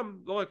 סתם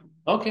זורק.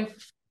 אוקיי.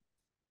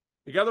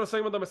 הגענו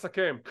לסגמנט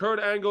המסכם. קורט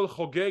אנגל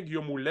חוגג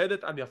יום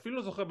הולדת, אני אפילו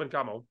לא זוכר בין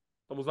כמה הוא.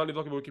 אתה מוזמן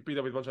לבדוק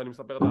בוויקיפדיה בזמן שאני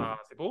מספר את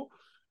הסיפור.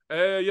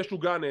 יש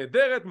עוגה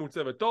נהדרת,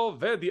 מעוצבת טוב,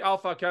 ו-The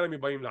Alpha Academy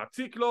באים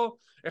להציק לו.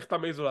 איך אתה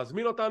מעז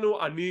להזמין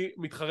אותנו? אני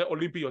מתחרה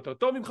אולימפי יותר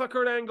טוב ממך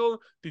קורט אנגל,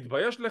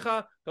 תתבייש לך,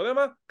 אתה יודע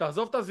מה?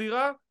 תעזוב את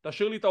הזירה,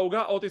 תשאיר לי את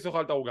העוגה, אוטיס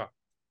יאכל את העוגה.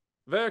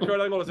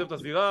 וקורט אנגל עוזב את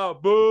הזירה,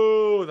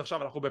 בוז,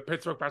 עכשיו אנחנו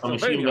בפיטסבורג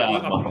פנסילבניה.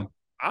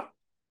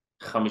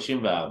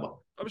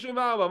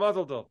 54, מה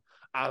זאת טוב?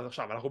 אז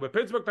עכשיו אנחנו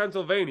בפיטסבורג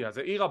פנסילבניה,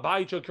 זה עיר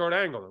הבית של קורט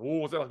אנגל, הוא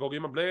רוצה לחגוג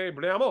עם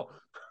בני עמו.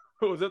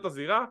 הוא עוזב את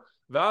הזירה,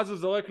 ואז הוא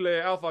זורק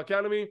לאלפא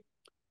אקדמי.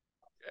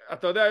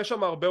 אתה יודע, יש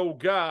שם הרבה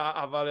עוגה,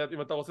 אבל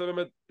אם אתה רוצה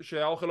באמת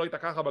שהאוכל לא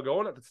ייתקע לך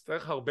בגרון, אתה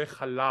תצטרך הרבה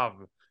חלב.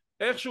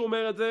 איך שהוא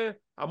אומר את זה,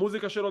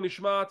 המוזיקה שלו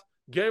נשמעת,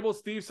 גייבל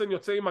סטיבסון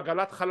יוצא עם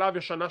עגלת חלב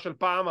ישנה של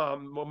פעם,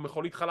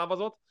 המכונית חלב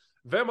הזאת,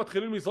 והם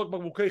מתחילים לזרוק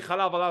בקבוקי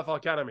חלב על אלפא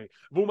אקדמי,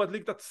 והוא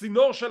מדליק את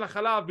הצינור של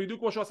החלב בדיוק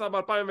כמו שהוא עשה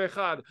ב-2001,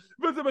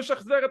 וזה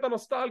משחזר את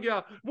הנוסטלגיה,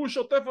 והוא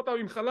שוטף אותם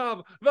עם חלב,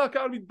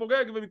 והקהל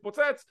מתפוגג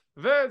ומתפוצץ,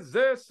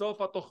 וזה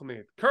סוף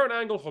התוכנית. קורט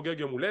אנגל חוגג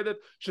יום הולדת,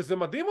 שזה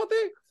מדהים אותי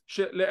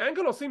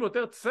שלאנגל עושים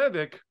יותר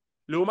צדק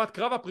לעומת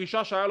קרב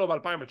הפרישה שהיה לו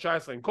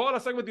ב-2019. עם כל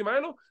הסגמנטים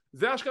האלו,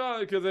 זה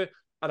אשכרה כזה,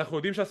 אנחנו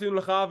יודעים שעשינו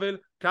לך עוול,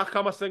 קח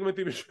כמה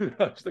סגמנטים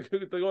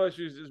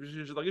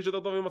שתרגיש יותר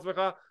טוב עם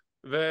עצמך,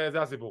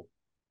 וזה הסיפור.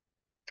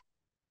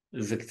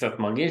 זה קצת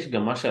מרגיש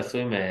גם מה שעשו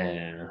עם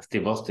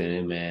סטיב אוסטין,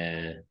 עם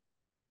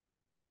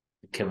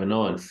קווין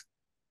אורנס,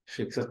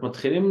 שקצת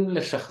מתחילים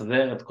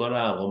לשחזר את כל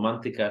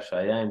הרומנטיקה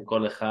שהיה עם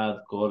כל אחד,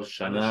 כל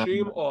שנה.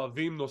 אנשים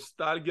אוהבים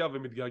נוסטלגיה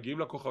ומתגעגעים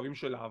לכוכבים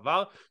של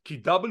העבר,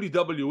 כי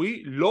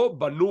WWE לא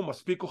בנו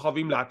מספיק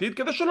כוכבים לעתיד,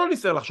 כדי שלא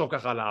ניסה לחשוב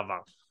ככה על העבר.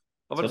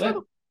 אבל צודק, בסדר.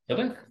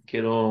 צודק,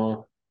 כאילו,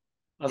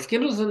 אז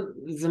כאילו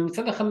זה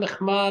מצד אחד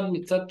נחמד,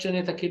 מצד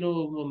שני אתה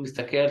כאילו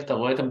מסתכל, אתה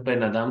רואה את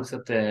הבן אדם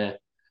קצת,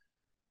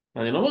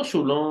 אני לא אומר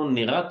שהוא לא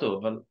נראה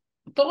טוב, אבל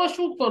אתה רואה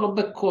שהוא כבר לא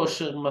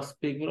בכושר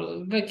מספיק,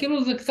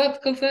 וכאילו זה קצת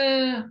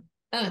כזה,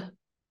 אה.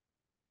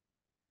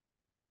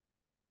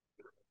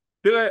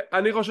 תראה,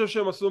 אני חושב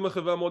שהם עשו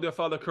מחווה מאוד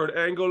יפה לקורט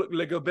אנגל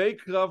לגבי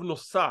קרב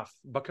נוסף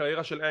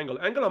בקריירה של אנגל.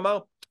 אנגל אמר,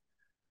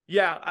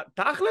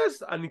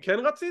 תכלס, אני כן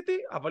רציתי,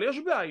 אבל יש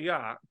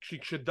בעיה,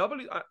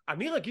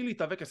 אני רגיל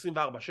להתאבק 24/7,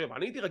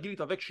 אני הייתי רגיל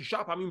להתאבק 6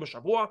 פעמים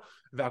בשבוע,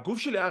 והגוף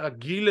שלי היה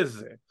רגיל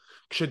לזה.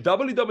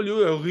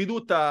 כש-WWE הורידו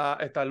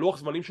את הלוח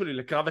זמנים שלי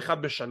לקרב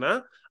אחד בשנה,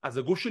 אז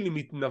הגוף שלי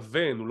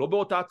מתנוון, הוא לא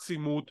באותה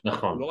עצימות, הוא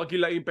נכון. לא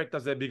רגיל לאימפקט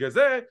הזה. בגלל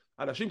זה,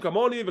 אנשים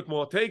כמוני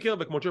וכמו טייקר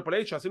וכמו טריפל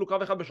אייץ' שעשינו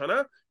קרב אחד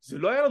בשנה, זה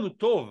לא היה לנו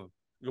טוב.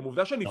 גם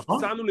עובדה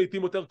שנפצענו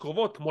לעתים יותר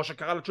קרובות, כמו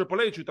שקרה לטריפל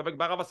אייץ' שהוא התאבק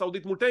בערב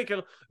הסעודית מול טייקר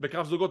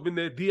בקרב זוגות בין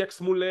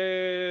DX מול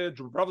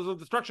Brothers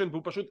of Destruction,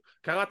 והוא פשוט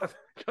קרא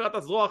את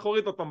הזרוע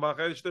האחורית עוד פעם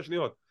אחרי 2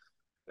 שניות.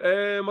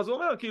 אז הוא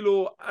אומר,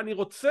 כאילו, אני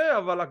רוצה,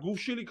 אבל הגוף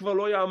שלי כבר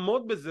לא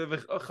יעמוד בזה,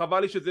 וחבל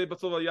לי שזה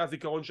בסוף היה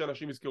זיכרון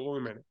שאנשים יזכרו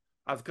ממני.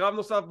 אז קרב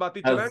נוסף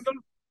בעתיד של אנגל,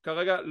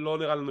 כרגע לא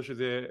נראה לנו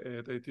שזה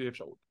תהיה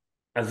אפשרות.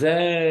 אז זה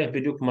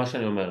בדיוק מה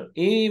שאני אומר,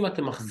 אם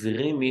אתם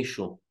מחזירים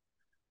מישהו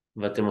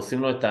ואתם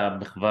עושים לו את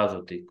המחווה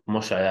הזאת,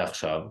 כמו שהיה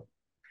עכשיו,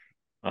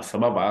 אז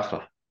סבבה,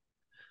 אחלה.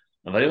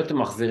 אבל אם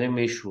אתם מחזירים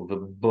מישהו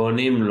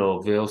ובונים לו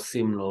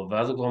ועושים לו,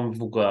 ואז הוא כבר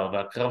מבוגר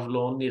והקרב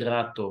לא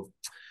נראה טוב,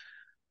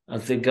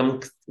 אז זה גם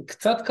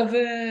קצת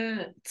כזה,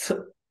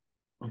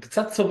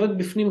 קצת צובד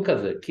בפנים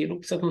כזה,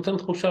 כאילו קצת נותן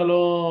תחושה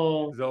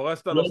לא... זה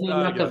הורס את לא נעימה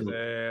הנוסטלגיה, כזאת.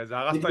 זה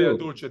הרס את בדיוק,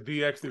 הילדות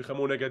ש-DX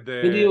נלחמו נגד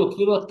בדיוק,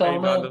 כאילו אתה קיין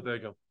אומר,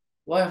 ואנדרטייקר.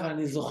 וואי, אבל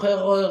אני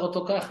זוכר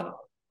אותו ככה,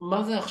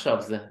 מה זה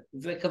עכשיו זה?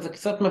 זה כזה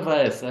קצת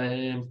מבאס.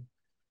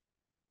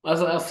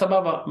 אז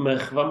סבבה,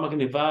 מחווה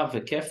מגניבה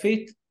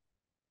וכיפית,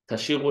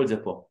 תשאירו את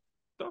זה פה.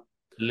 טוב.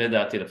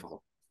 לדעתי לפחות.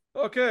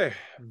 אוקיי,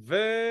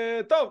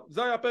 וטוב,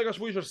 זה היה הפרק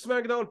השבועי של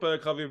סמקדאון,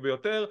 פרק חביב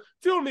ביותר.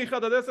 ציון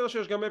מ-1-10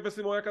 שיש גם 0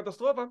 אם הוא היה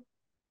קטסטרופה.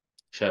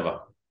 7.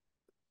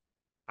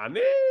 אני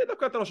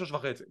דווקא אתן לו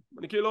 6.5.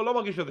 אני כאילו לא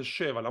מרגיש שזה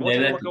 7, למרות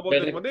שגם נהניתי, הקרבות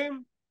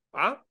נחמדים.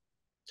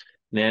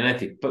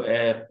 נהניתי.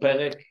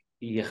 פרק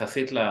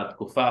יחסית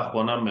לתקופה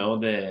האחרונה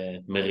מאוד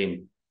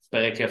מרים.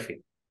 פרק כיפי.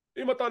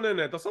 אם אתה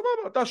נהנית, סבבה,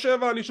 אתה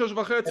 7, אני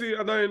 6.5,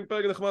 עדיין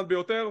פרק נחמד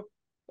ביותר.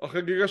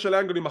 החגיגה של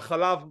האנגל עם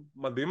החלב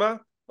מדהימה,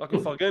 רק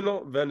לפרגן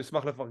לו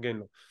ונשמח לפרגן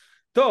לו.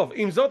 טוב,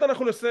 עם זאת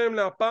אנחנו נסיים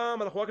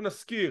להפעם, אנחנו רק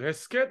נזכיר,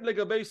 הסקט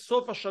לגבי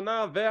סוף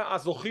השנה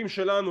והזוכים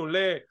שלנו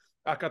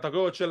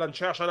הקטגוריות של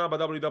אנשי השנה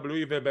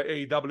ב-WWE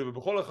וב-AEW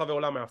ובכל רחבי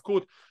עולם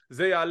ההאבקות,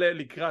 זה יעלה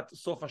לקראת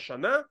סוף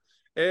השנה.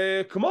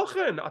 כמו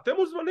כן, אתם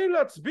מוזמנים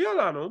להצביע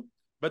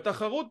לנו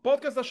בתחרות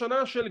פודקאסט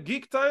השנה של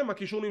גיק טיים,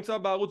 הקישור נמצא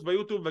בערוץ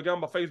ביוטיוב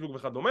וגם בפייסבוק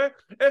וכדומה.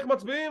 איך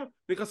מצביעים?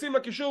 נכנסים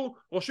לקישור,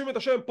 רושמים את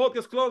השם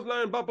פודקאסט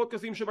קלוזליין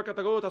בפודקאסטים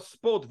שבקטגוריות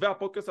הספורט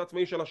והפודקאסט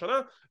העצמאי של השנה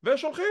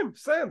ושולחים,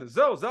 סנד,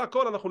 זהו, זה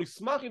הכל. אנחנו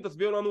נשמח אם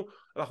תצביעו לנו,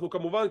 אנחנו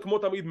כמובן כמו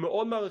תמיד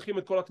מאוד מעריכים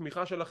את כל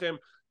התמיכה שלכם,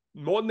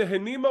 מאוד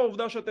נהנים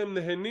מהעובדה שאתם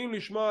נהנים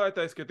לשמוע את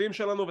ההסקטים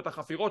שלנו ואת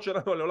החפירות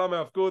שלנו על עולם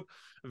ההאבקות,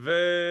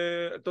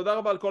 ותודה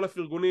רבה על כל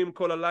הפרגונים,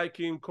 כל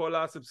הלייקים, כל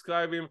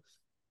הסאבסקרייבים.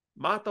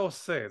 מה אתה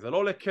עושה? זה לא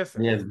עולה כסף.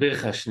 אני אסביר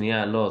לך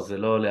שנייה, לא, זה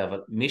לא עולה,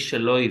 אבל מי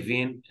שלא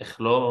הבין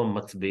איך לא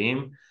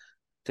מצביעים,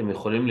 אתם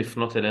יכולים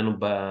לפנות אלינו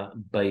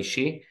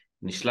באישי,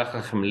 נשלח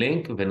לכם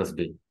לינק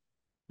ונסביר.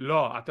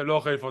 לא, אתם לא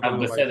יכולים לפנות לנו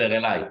באישי. בסדר,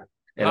 אליי.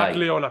 רק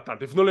ליונתן,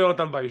 תפנו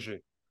ליונתן באישי.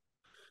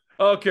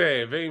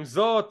 אוקיי, ועם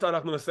זאת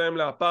אנחנו נסיים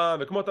להפעם,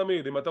 וכמו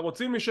תמיד, אם אתם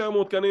רוצים להישאר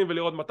מעודכנים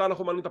ולראות מתי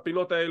אנחנו מעלים את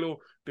הפינות האלו,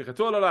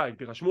 תלחצו על הלייק,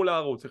 תירשמו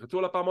לערוץ, תלחצו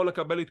על הפעמון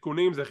לקבל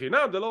עדכונים, זה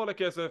חינם, זה לא עולה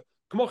כסף.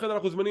 כמו כן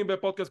אנחנו זמינים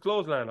בפודקאסט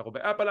קלוזליין, אנחנו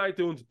באפל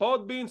אייטיונס,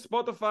 פודבין,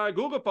 ספוטיפיי,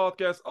 גוגל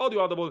פודקאסט,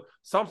 אודיו אדבול,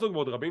 סמסונג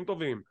ועוד רבים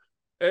טובים.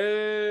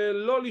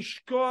 לא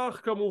לשכוח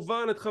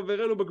כמובן את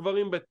חברינו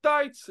בגברים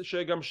בטייץ,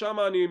 שגם שם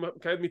אני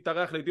כעת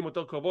מתארח לעתים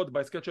יותר קרובות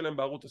בהסקט שלהם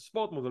בערוץ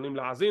הספורט, מוזמנים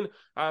להאזין.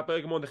 היה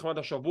פרק מאוד נחמד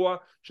השבוע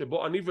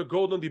שבו אני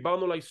וגורדון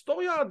דיברנו על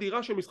ההיסטוריה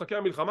האדירה של משחקי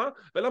המלחמה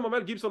ולמה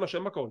מל גיבסון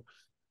אשם בכל.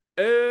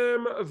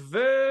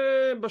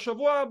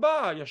 ובשבוע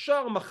הבא,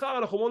 ישר מחר,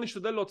 אנחנו מאוד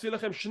נשתדל להוציא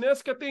לכם 2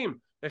 הסקטים,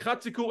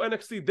 אחד סיקור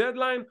NXT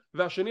Deadline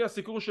והשני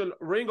הסיקור של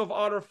Ring of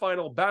Honor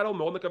Final Battle,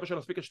 מאוד מקווה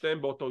שנספיק את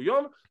שתיהם באותו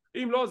יום,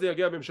 אם לא זה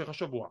יגיע בהמשך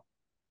השבוע.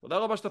 תודה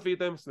רבה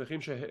שתפיתם,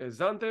 שמחים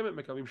שהאזנתם,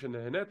 מקווים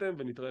שנהנתם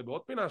ונתראה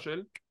בעוד פינה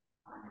של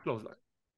קלוזליין.